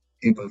do?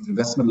 Impact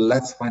investment.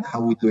 Let's find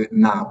how we do it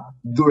now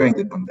during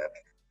the pandemic.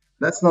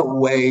 Let's not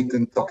wait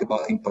and talk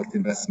about impact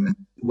investment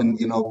when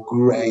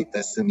great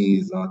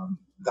SMEs are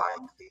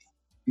dying.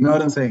 You know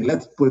what I'm saying?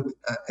 Let's put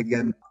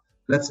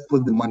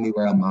the money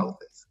where our mouth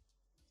is.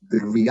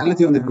 The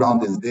reality on the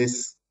ground is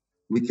this.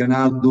 We can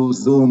now do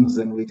Zooms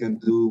and we can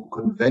do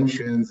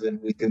conventions and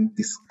we can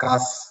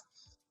discuss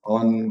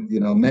on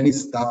many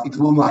stuff. It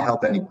will not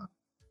help anyone.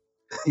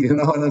 You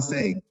know what I'm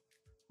saying?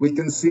 We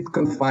can sit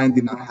confined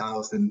in our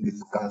house and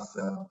discuss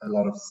a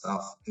lot of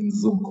stuff in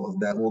Zoom calls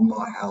that will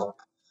not help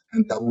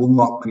and that will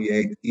not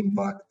create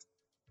impact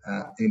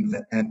and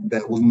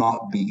that will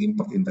not be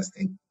impact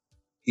investing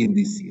in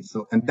this year.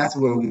 So, and that's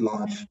where we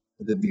launched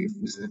the brief.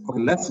 We said,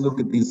 okay, let's look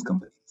at these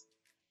companies.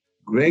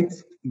 Great,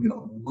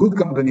 good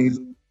companies,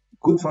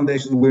 good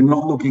foundations. We're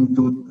not looking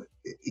to,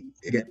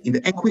 again, in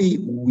the equity,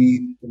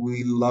 we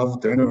love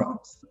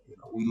turnarounds.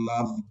 We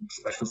love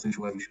special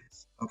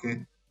situations.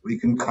 Okay, we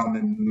can come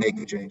and make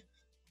a change.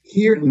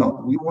 Here,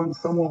 no, we want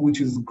someone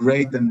which is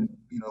great and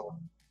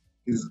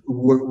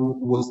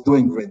was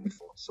doing great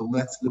before. So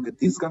let's look at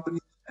these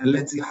companies and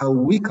let's see how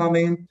we come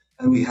in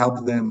and we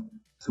help them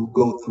to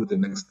go through the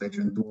next stage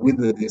and to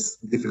weather this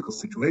difficult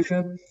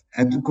situation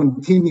and to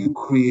continue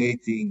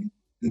creating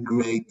the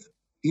great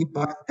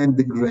impact and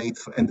the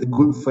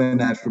good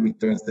financial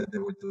returns that they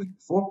were doing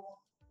before.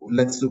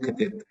 Let's look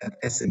at it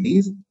at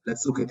SMEs.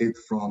 Let's look at it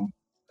from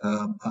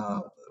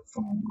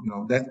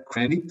that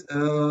credit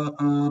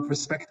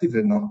perspective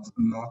and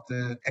not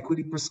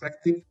equity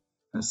perspective.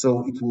 And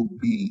so it will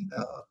be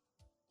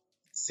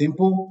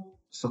simple.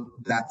 So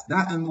that's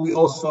that. And we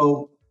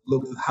also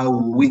looked at how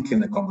we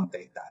can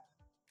accommodate that.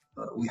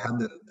 We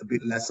had a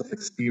bit less of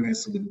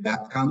experience with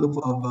that kind of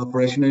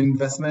operational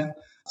investment.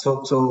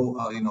 So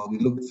we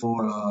looked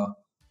for, I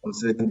would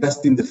say, the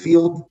best in the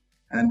field,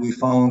 and we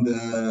found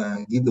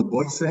Guido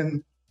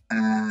Boysen,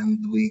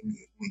 and we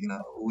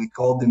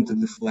called him to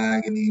the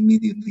flag, and he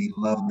immediately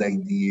loved the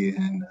idea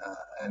and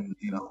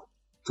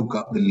took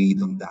up the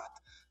lead on that.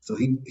 So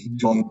he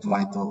joined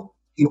Vital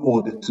in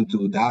order to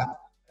do that.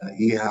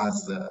 He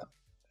has,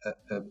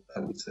 I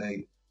would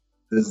say,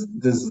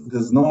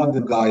 there's no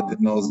other guy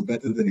that knows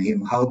better than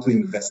him how to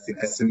invest in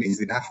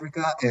SMEs in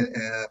Africa,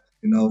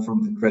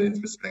 from the credit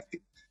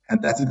perspective.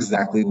 And that's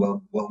exactly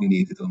what we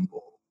needed on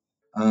board.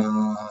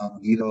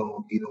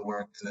 Guido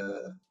worked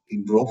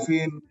in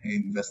Growfin. He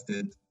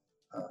invested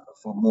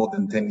for more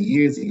than 10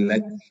 years. He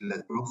led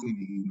Growfin.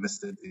 He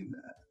invested in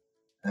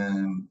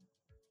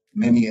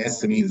many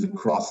SMEs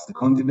across the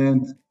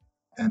continent,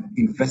 and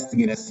investing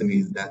in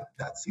SMEs,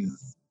 that's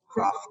his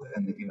craft.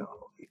 And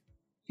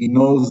he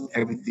knows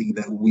everything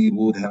that we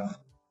would have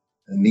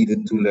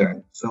needed to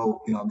learn.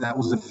 So, that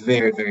was a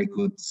very, very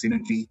good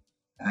synergy,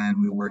 and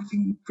we're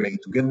working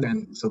great together.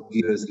 And so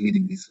Guido is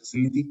leading this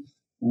facility.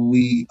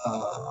 We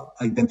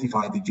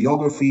identified the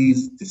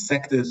geographies, the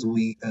sectors.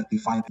 We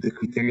defined the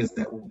criteria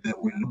that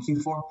we're looking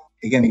for.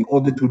 Again, in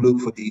order to look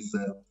for these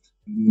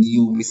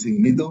new missing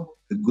middle,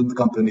 the good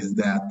companies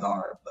that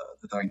are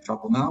in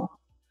trouble now,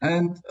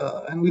 and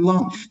we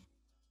launched.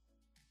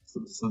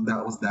 So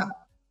that was that.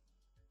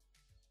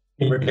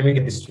 Let me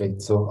get this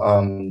straight. So,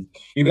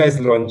 you guys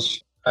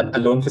launched a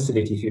loan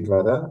facility, if you'd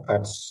rather,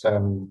 at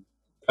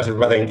a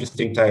rather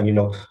interesting time.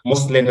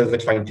 Most lenders are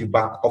trying to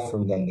back off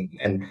from lending,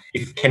 and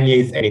if Kenya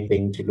is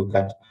anything to look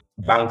at,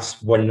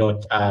 banks were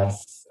not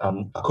as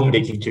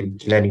accommodating to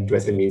lending to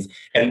SMEs,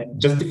 and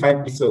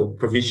justifiably so.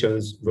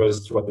 Provisions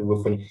rose throughout the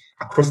roof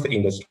across the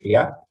industry.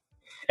 Yeah.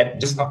 And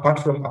just apart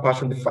from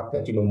the fact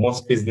that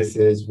most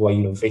businesses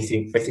were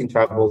facing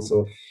trouble,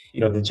 so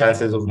the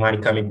chances of money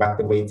coming back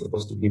the way it's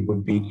supposed to be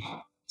would be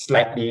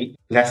slightly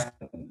less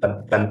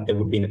than it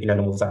would be in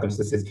normal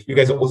circumstances. You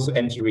guys are also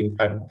entering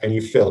a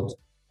new field,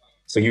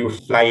 so you're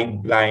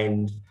flying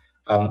blind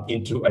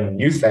into a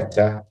new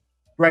sector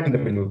right in the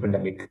middle of the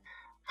pandemic.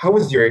 How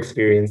was your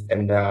experience,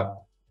 and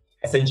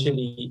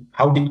essentially,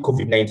 how did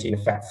COVID-19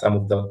 affect some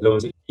of the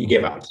loans you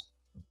gave out?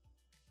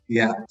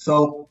 Yeah.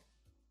 So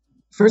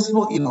first of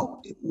all,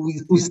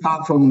 we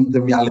start from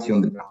the reality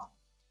on the ground.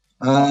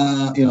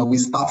 We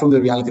start from the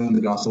reality on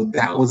the ground. So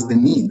that was the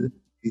need.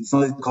 It's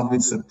not that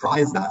COVID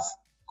surprised us.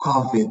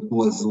 COVID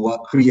was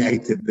what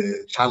created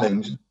the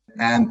challenge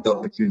and the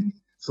opportunity.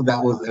 So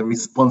that was a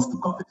response to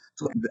COVID.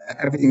 So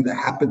everything that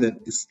happened that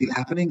is still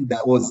happening,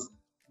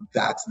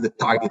 that's the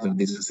target of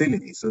this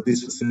facility. So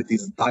this facility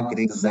is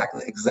targeting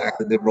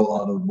exactly the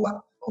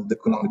rollout of the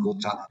economical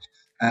challenge.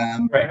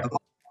 Right.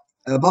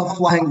 About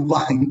flying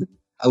blind,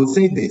 I would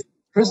say this.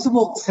 First of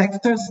all,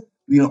 sectors,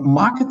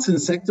 markets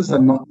and sectors are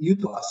not new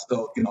to us.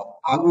 So,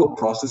 agro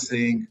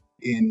processing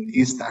in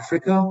East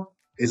Africa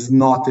is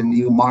not a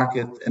new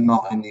market and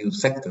not a new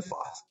sector for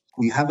us.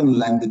 We haven't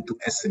landed to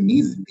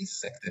SMEs in this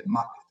sector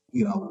market.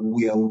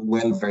 We are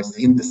well versed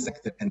in the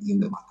sector and in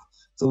the market.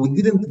 So we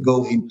didn't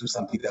go into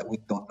something that we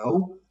don't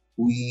know.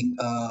 We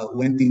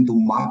went into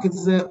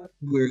markets that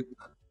we're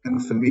kind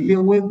of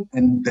familiar with,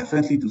 and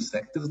definitely to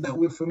sectors that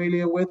we're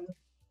familiar with.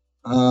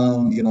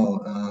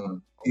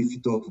 If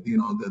you talk,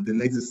 the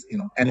latest,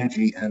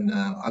 energy and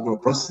agro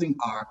processing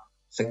are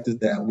sectors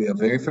that we are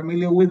very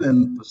familiar with,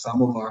 and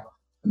some of our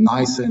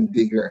nicer and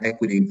bigger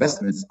equity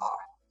investments are.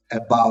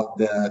 About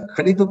the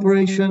credit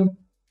operation,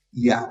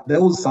 yeah,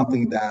 that was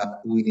something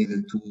that we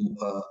needed to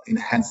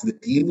enhance the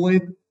team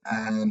with,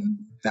 and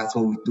that's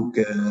what we took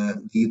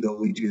Guido,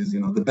 which is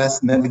the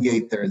best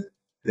navigator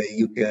that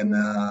you can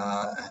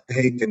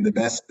take, and the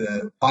best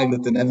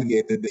pilot and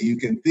navigator that you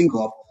can think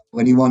of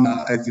when you want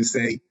to, as you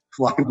say,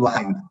 fly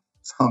blind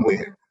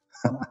somewhere.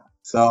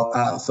 So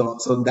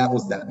that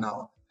was that.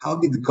 Now, how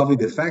did the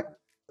COVID affect?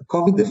 The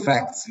COVID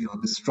affects,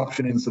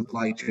 disruption in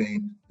supply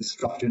chain,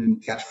 disruption in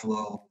cash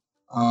flow,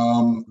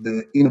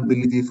 the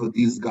inability for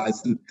these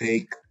guys to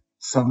take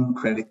some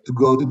credit, to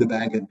go to the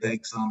bank and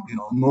take some,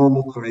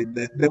 normal credit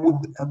that they would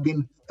have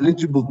been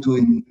eligible to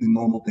in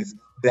normal days.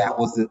 That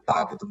was the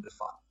target of the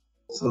fund.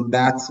 So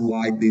that's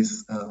why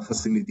this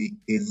facility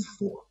is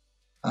for.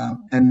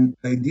 And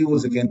the idea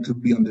was, again, to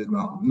be on the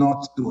ground,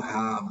 not to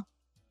have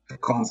a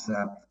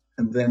concept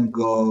and then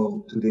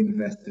go to the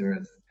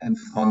investors and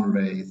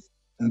fundraise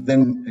and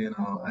then,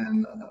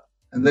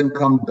 and then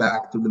come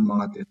back to the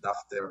market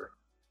after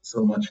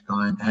so much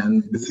time.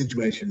 And the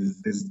situation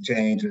is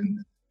changed.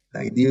 And the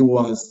idea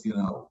was,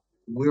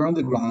 we're on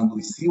the ground,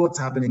 we see what's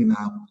happening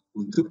now.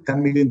 We took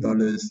 $10 million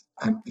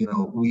and,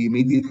 we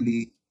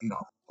immediately,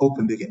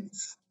 opened the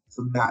gates.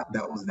 So that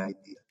was the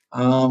idea.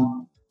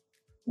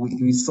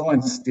 We saw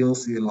and still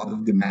see a lot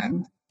of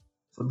demand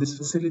for this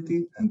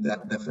facility, and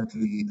that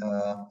definitely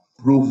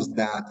proves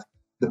that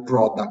the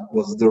product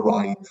was the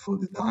right for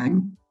the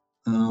time.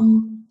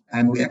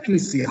 And we actually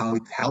see how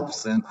it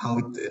helps and how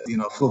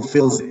it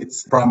fulfills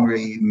its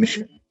primary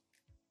mission.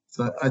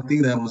 So I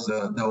think that was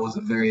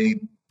a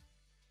very,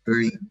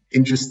 very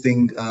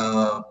interesting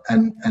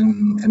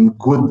and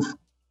good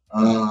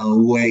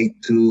way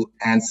to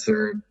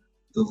answer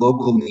the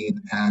local need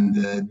and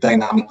the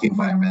dynamic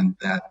environment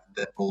that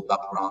pulled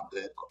up around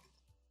the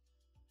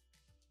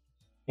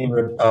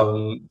Nimrod,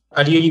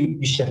 earlier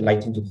you shed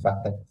light into the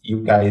fact that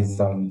you guys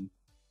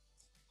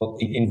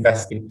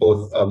invest in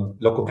both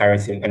local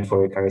currency and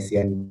foreign currency,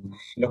 and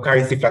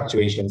currency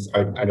fluctuations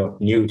are not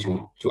new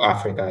to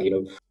Africa.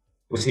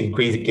 We've seen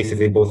crazy cases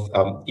in both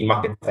in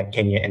markets like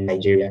Kenya and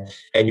Nigeria.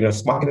 And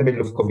smack in the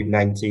middle of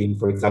COVID-19,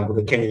 for example,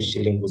 the Kenyan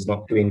shilling was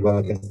not doing well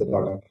against the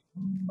dollar.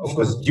 Of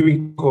course,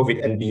 during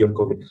COVID and beyond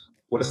COVID,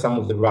 what are some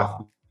of the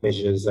rough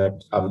measures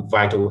that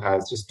Vital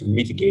has just to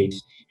mitigate,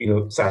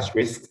 such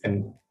risks,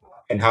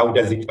 and how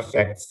does it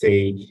affect,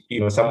 say,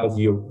 some of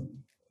your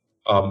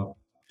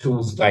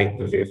tools like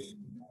the VIF?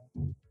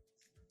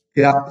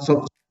 Yeah,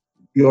 so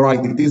you're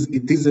right. It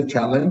is a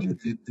challenge.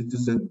 It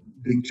is a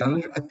big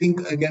challenge. I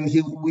think, again,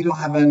 here we don't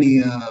have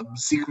any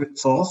secret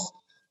sauce.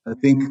 I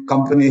think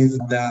companies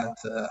that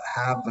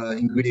have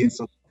ingredients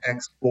of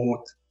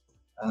export,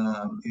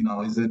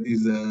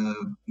 is a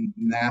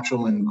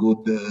natural and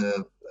good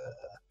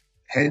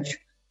hedge.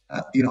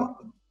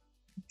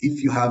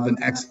 If you have an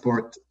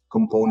export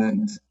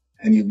component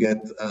and you get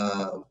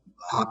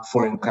hard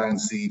foreign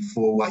currency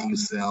for what you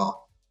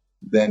sell,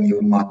 then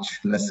you're much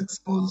less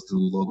exposed to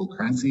local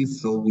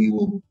currencies. So we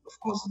will, of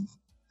course,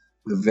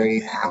 we're very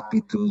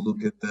happy to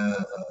look at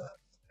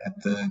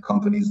the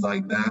companies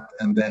like that,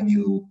 and then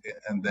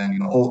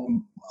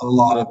a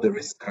lot of the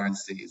risk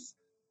currencies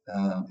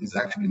is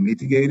actually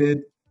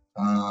mitigated,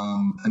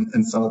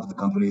 and some of the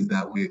companies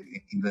that we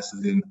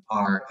invested in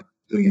are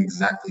doing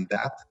exactly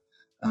that.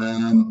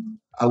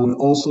 I would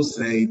also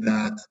say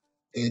that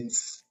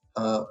it's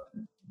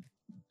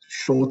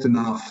short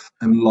enough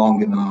and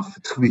long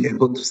enough to be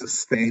able to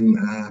sustain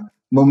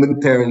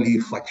momentarily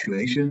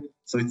fluctuation.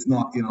 So it's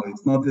not,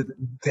 it's not a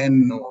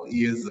 10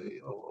 years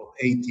or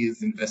 8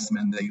 years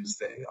investment that you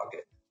say,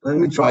 okay, let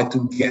me try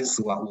to guess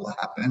what will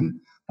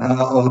happen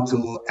or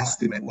to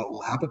estimate what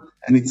will happen.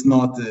 And it's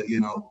not,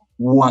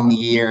 1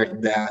 year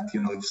that,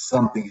 if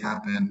something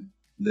happened,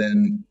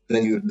 then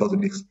you're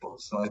totally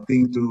exposed. So I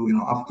think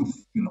up to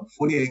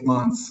 48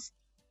 months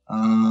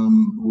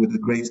with a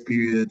grace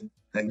period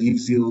that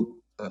gives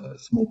you a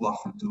small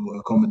buffer to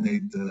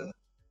accommodate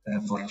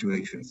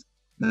fluctuations.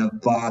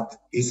 But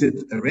is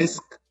it a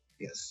risk?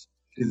 Yes,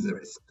 it is a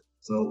risk.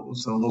 So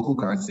local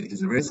currency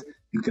is a risk.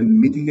 You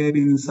can mitigate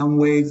it in some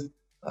ways.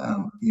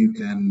 You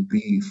can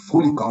be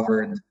fully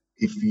covered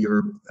if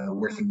you're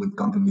working with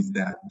companies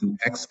that do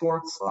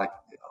exports, like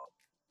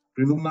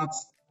Privel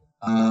nuts.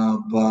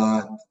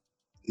 But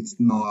it's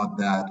not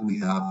that we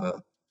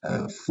have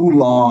a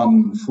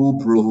full-on,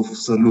 foolproof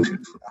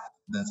solution for that.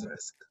 That's a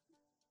risk.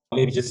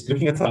 Maybe just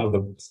looking at some of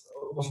the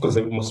of course,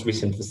 the most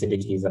recent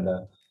facilities and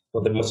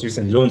the most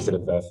recent loans that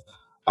have.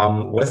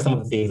 What are some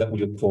of the things that we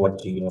look forward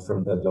to,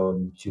 from the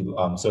loan to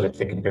so that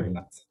they can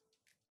implement?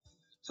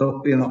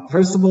 So,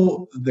 first of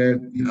all,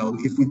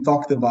 if we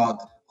talked about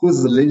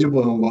who's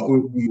eligible and what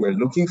we were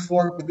looking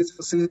for with this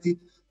facility,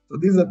 so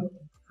these are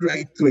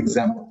great two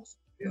examples.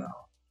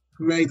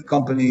 Great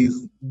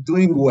companies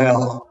doing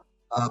well,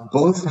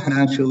 both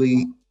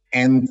financially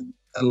and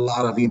a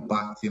lot of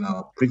impact.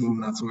 Premium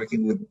Nuts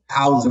working with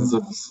thousands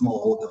of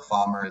smallholder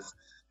farmers.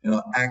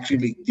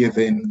 Actually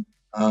giving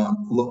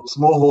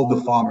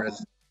smallholder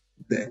farmers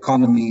the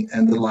economy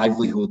and the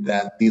livelihood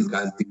that these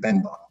guys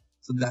depend on.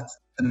 So that's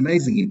an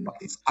amazing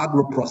impact. It's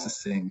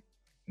agro-processing,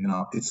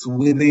 it's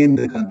within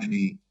the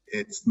country.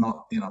 It's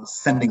not,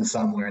 sending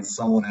somewhere and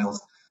someone else,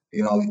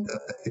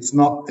 it's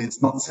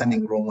not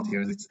sending raw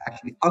materials. It's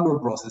actually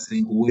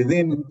agro-processing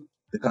within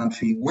the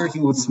country,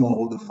 working with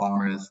smallholder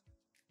farmers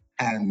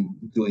and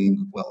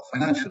doing well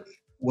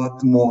financially.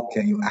 What more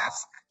can you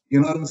ask?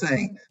 You know what I'm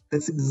saying?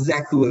 That's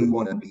exactly where we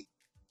want to be.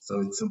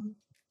 So it's a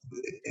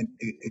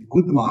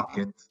good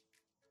market.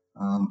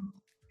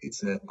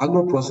 It's an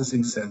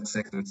agro-processing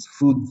sector. It's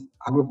food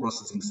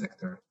agro-processing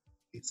sector.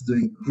 It's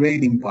doing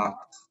great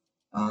impact.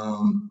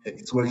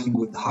 It's working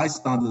with high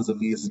standards of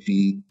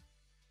ESG.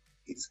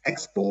 It's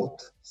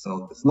export,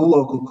 so there's no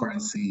local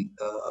currency,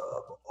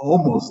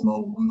 almost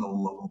no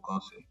local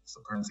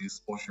currency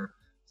exposure.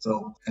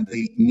 So, and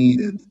they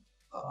needed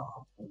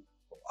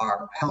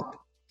our help.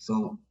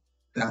 So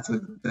that's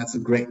a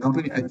great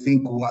company. I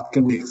think what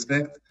can we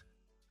expect?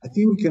 I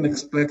think we can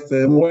expect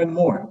more and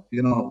more.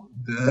 We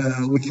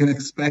can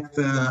expect.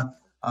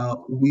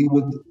 We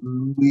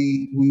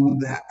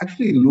would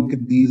actually look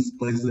at these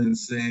places and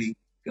say,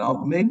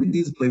 maybe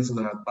these places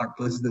are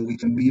places that we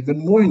can be even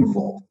more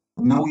involved.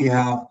 Now we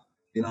have,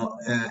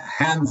 a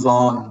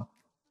hands-on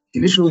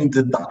initial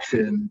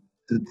introduction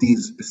to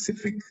this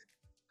specific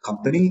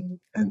company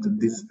and to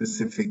this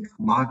specific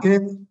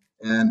market,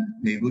 and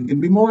maybe we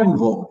can be more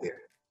involved there.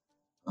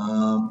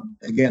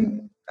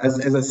 Again,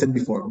 as I said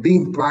before,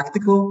 being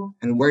practical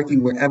and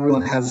working where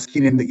everyone has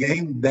skin in the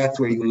game, that's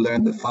where you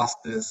learn the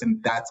fastest,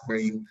 and that's where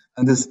you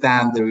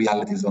understand the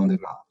realities on the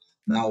ground.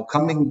 Now,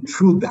 coming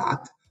through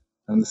that,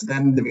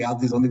 understanding the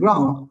realities on the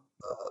ground,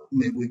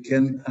 maybe we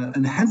can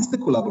enhance the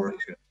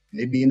collaboration.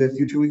 Maybe in the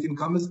future we can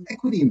come as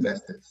equity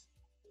investors.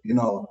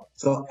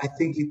 So I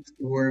think it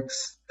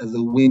works as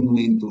a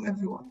win-win to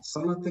everyone.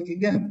 Solar tech,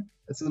 again,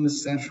 it's an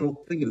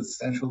essential thing, an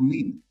essential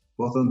need,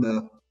 both on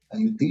the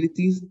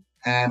utilities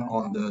and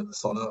on the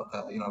solar,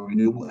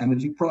 renewable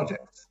energy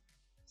projects.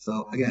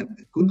 So again,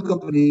 a good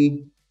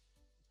company,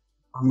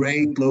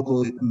 great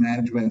local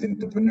management,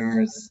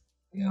 entrepreneurs,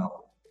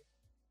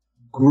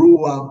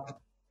 grew up,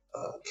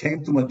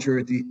 came to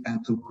maturity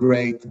and to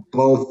great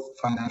both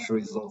financial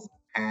results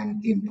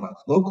and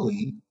impact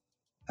locally.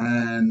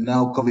 And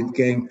now COVID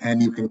came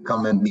and you can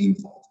come and be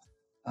involved.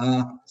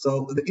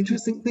 So the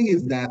interesting thing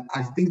is that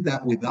I think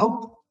that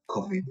without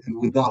COVID and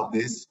without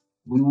this,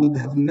 we would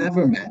have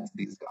never met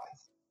these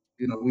guys.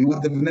 We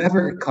would have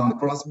never come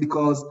across,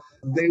 because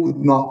they would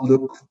not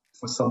look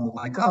for someone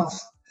like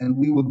us, and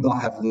we would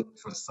not have looked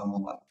for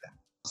someone like them.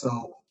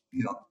 So,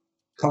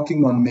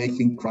 talking on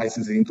making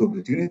crisis into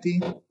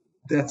opportunity,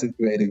 that's a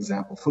great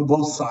example for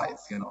both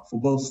sides, for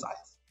both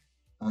sides.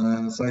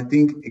 So I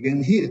think,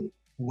 again, here,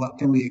 what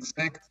can we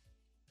expect?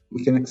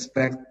 We can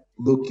expect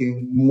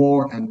looking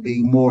more and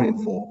being more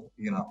involved,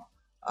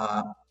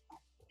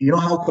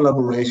 how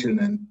collaboration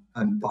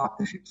and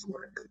partnerships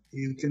work.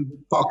 You can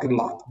talk a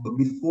lot, but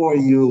before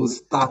you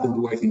started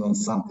working on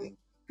something,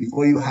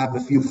 before you have a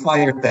few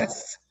fire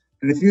tests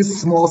and a few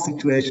small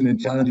situations and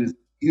challenges,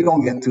 you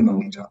don't get to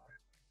know each other.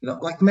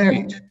 Like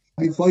marriage.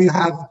 Before you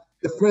have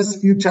the first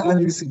few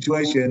challenging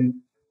situations,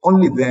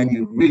 only then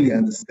you really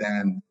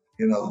understand,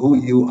 who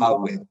you are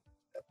with.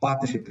 A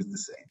partnership is the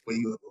same, where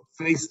you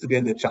face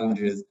together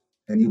challenges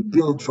and you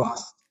build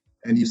trust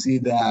and you see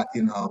that,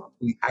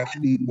 we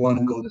actually want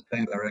to go the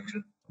same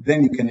direction.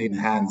 Then you can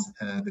enhance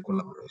the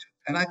collaboration.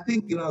 And I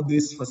think,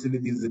 this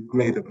facility is a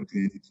great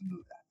opportunity to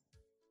do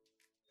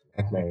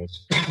that. Like marriage.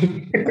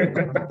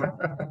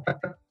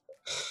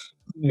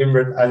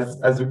 Nimrod,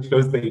 as we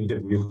close the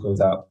interview,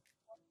 close out,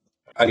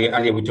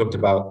 earlier we talked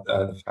about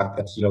the fact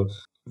that,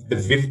 the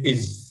VIF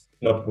is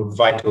not what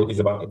Vital is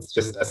about. It's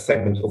just a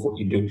segment of what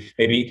you do.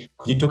 Maybe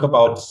could you talk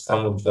about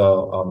some of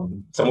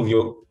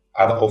your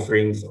other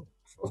offerings,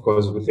 of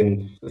course,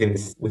 within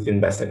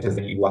the sectors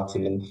that you work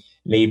in, and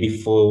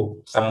maybe for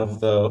some of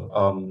the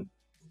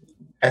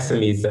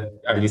SMEs that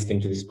are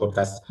listening to this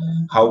podcast,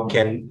 how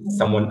can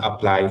someone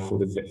apply for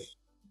the VIF?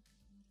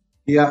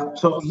 Yeah,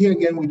 so here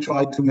again, we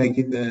try to make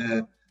it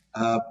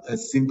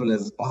as simple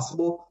as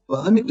possible.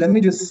 But let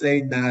me just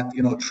say that,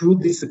 through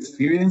this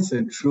experience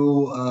and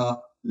through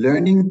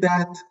learning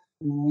that,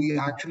 we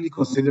are actually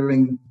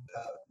considering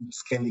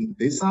scaling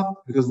this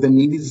up, because the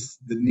need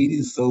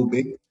is so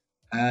big.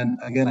 And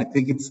again, I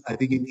think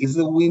it is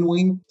a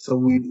win-win. So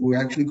we're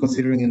actually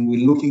considering and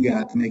we're looking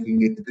at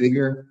making it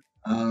bigger,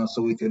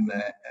 so we can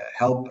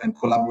help and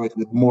collaborate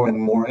with more and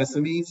more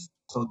SMEs.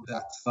 So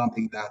that's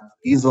something that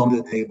is on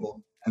the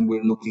table, and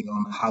we're looking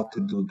on how to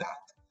do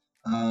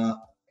that.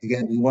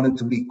 Again, we wanted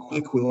to be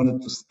quick. We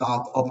wanted to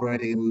start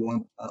operating.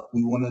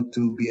 We wanted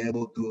to be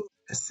able to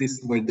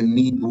assist where the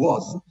need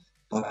was.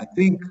 But I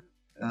think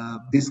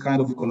this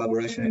kind of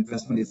collaboration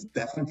investment is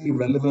definitely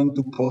relevant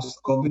to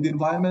post-COVID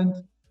environment,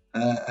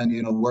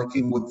 and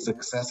working with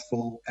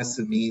successful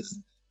SMEs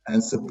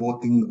and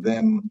supporting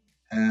them,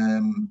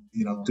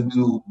 to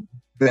do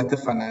better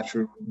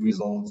financial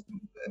results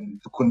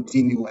and to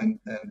continue and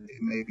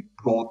maybe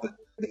broaden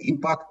the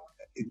impact.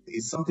 It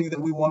is something that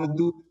we want to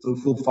do. So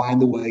if we'll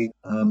find a way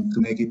to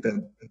make it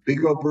a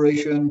bigger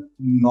operation,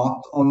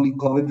 not only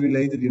COVID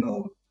related,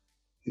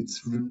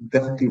 it's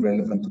definitely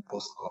relevant to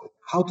post-COVID.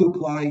 How to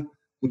apply?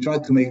 We try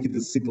to make it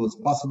as simple as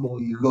possible.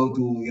 You go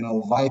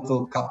to,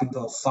 Vital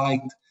Capital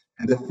site,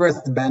 and the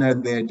first banner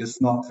there,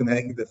 just not to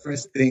make the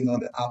first thing on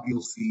the app,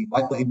 you'll see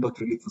Vital Impact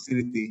Relief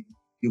Facility.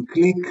 You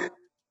click,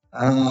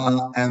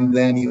 and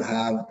then you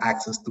have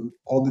access to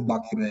all the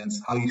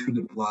documents, how you should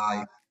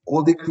apply,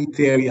 all the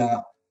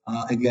criteria.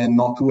 Again,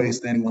 not to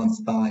waste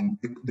anyone's time.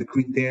 The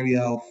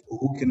criteria of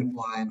who can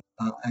apply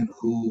and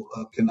who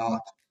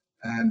cannot,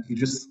 and you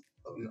just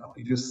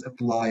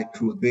apply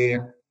through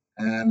there.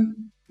 And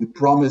we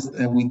promised,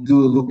 and we do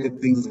look at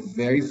things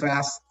very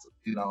fast.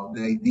 The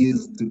idea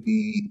is to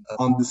be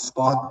on the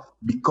spot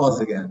because,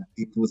 again,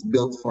 it was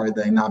built for a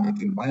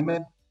dynamic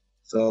environment.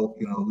 So,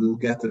 we'll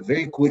get a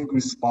very quick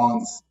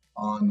response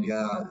on,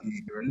 yeah,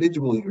 you're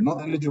eligible, you're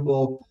not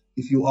eligible.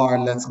 If you are,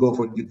 let's go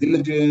for due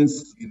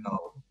diligence,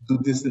 do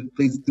this,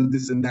 please do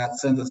this and that,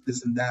 send us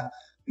this and that.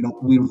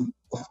 We,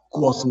 of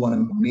course, want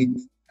to meet.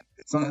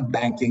 It's not a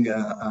banking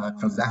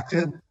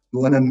transaction.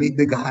 We want to meet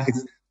the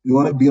guys. We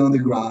want to be on the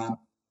ground.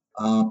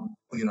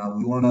 We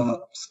want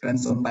to spend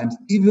some time,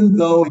 even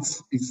though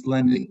it's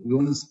lending, we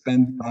want to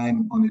spend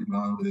time on the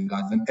ground with the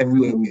guys. And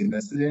everywhere we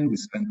invested in, we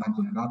spend time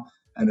on the ground.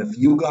 And if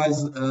you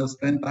guys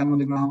spend time on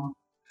the ground,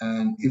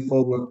 and if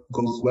all work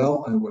goes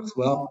well and works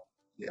well,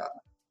 yeah,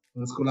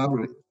 let's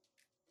collaborate.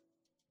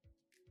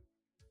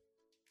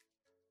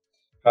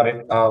 Got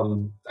it.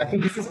 I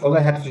think this is all I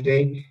had for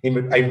today.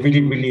 I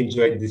really, really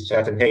enjoyed this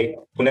chat. And hey,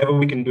 whenever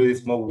we can do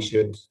this more, we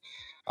should.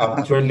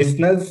 To our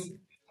listeners,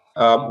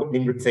 what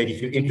Nimrod said,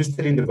 if you're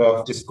interested in the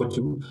Verve, just go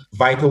to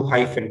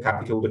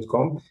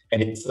vital-capital.com,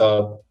 and it's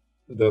the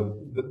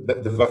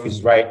Verve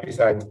is right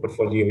beside the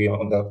portfolio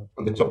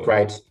on the top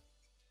right.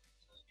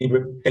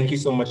 Nimrod, thank you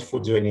so much for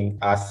joining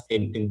us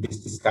in this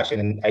discussion,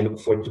 and I look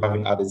forward to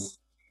having others.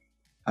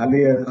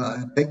 Ali,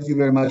 thank you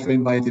very much for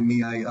inviting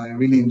me. I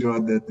really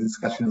enjoyed the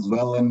discussion as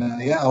well. And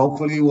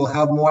hopefully we'll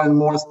have more and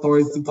more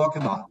stories to talk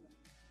about.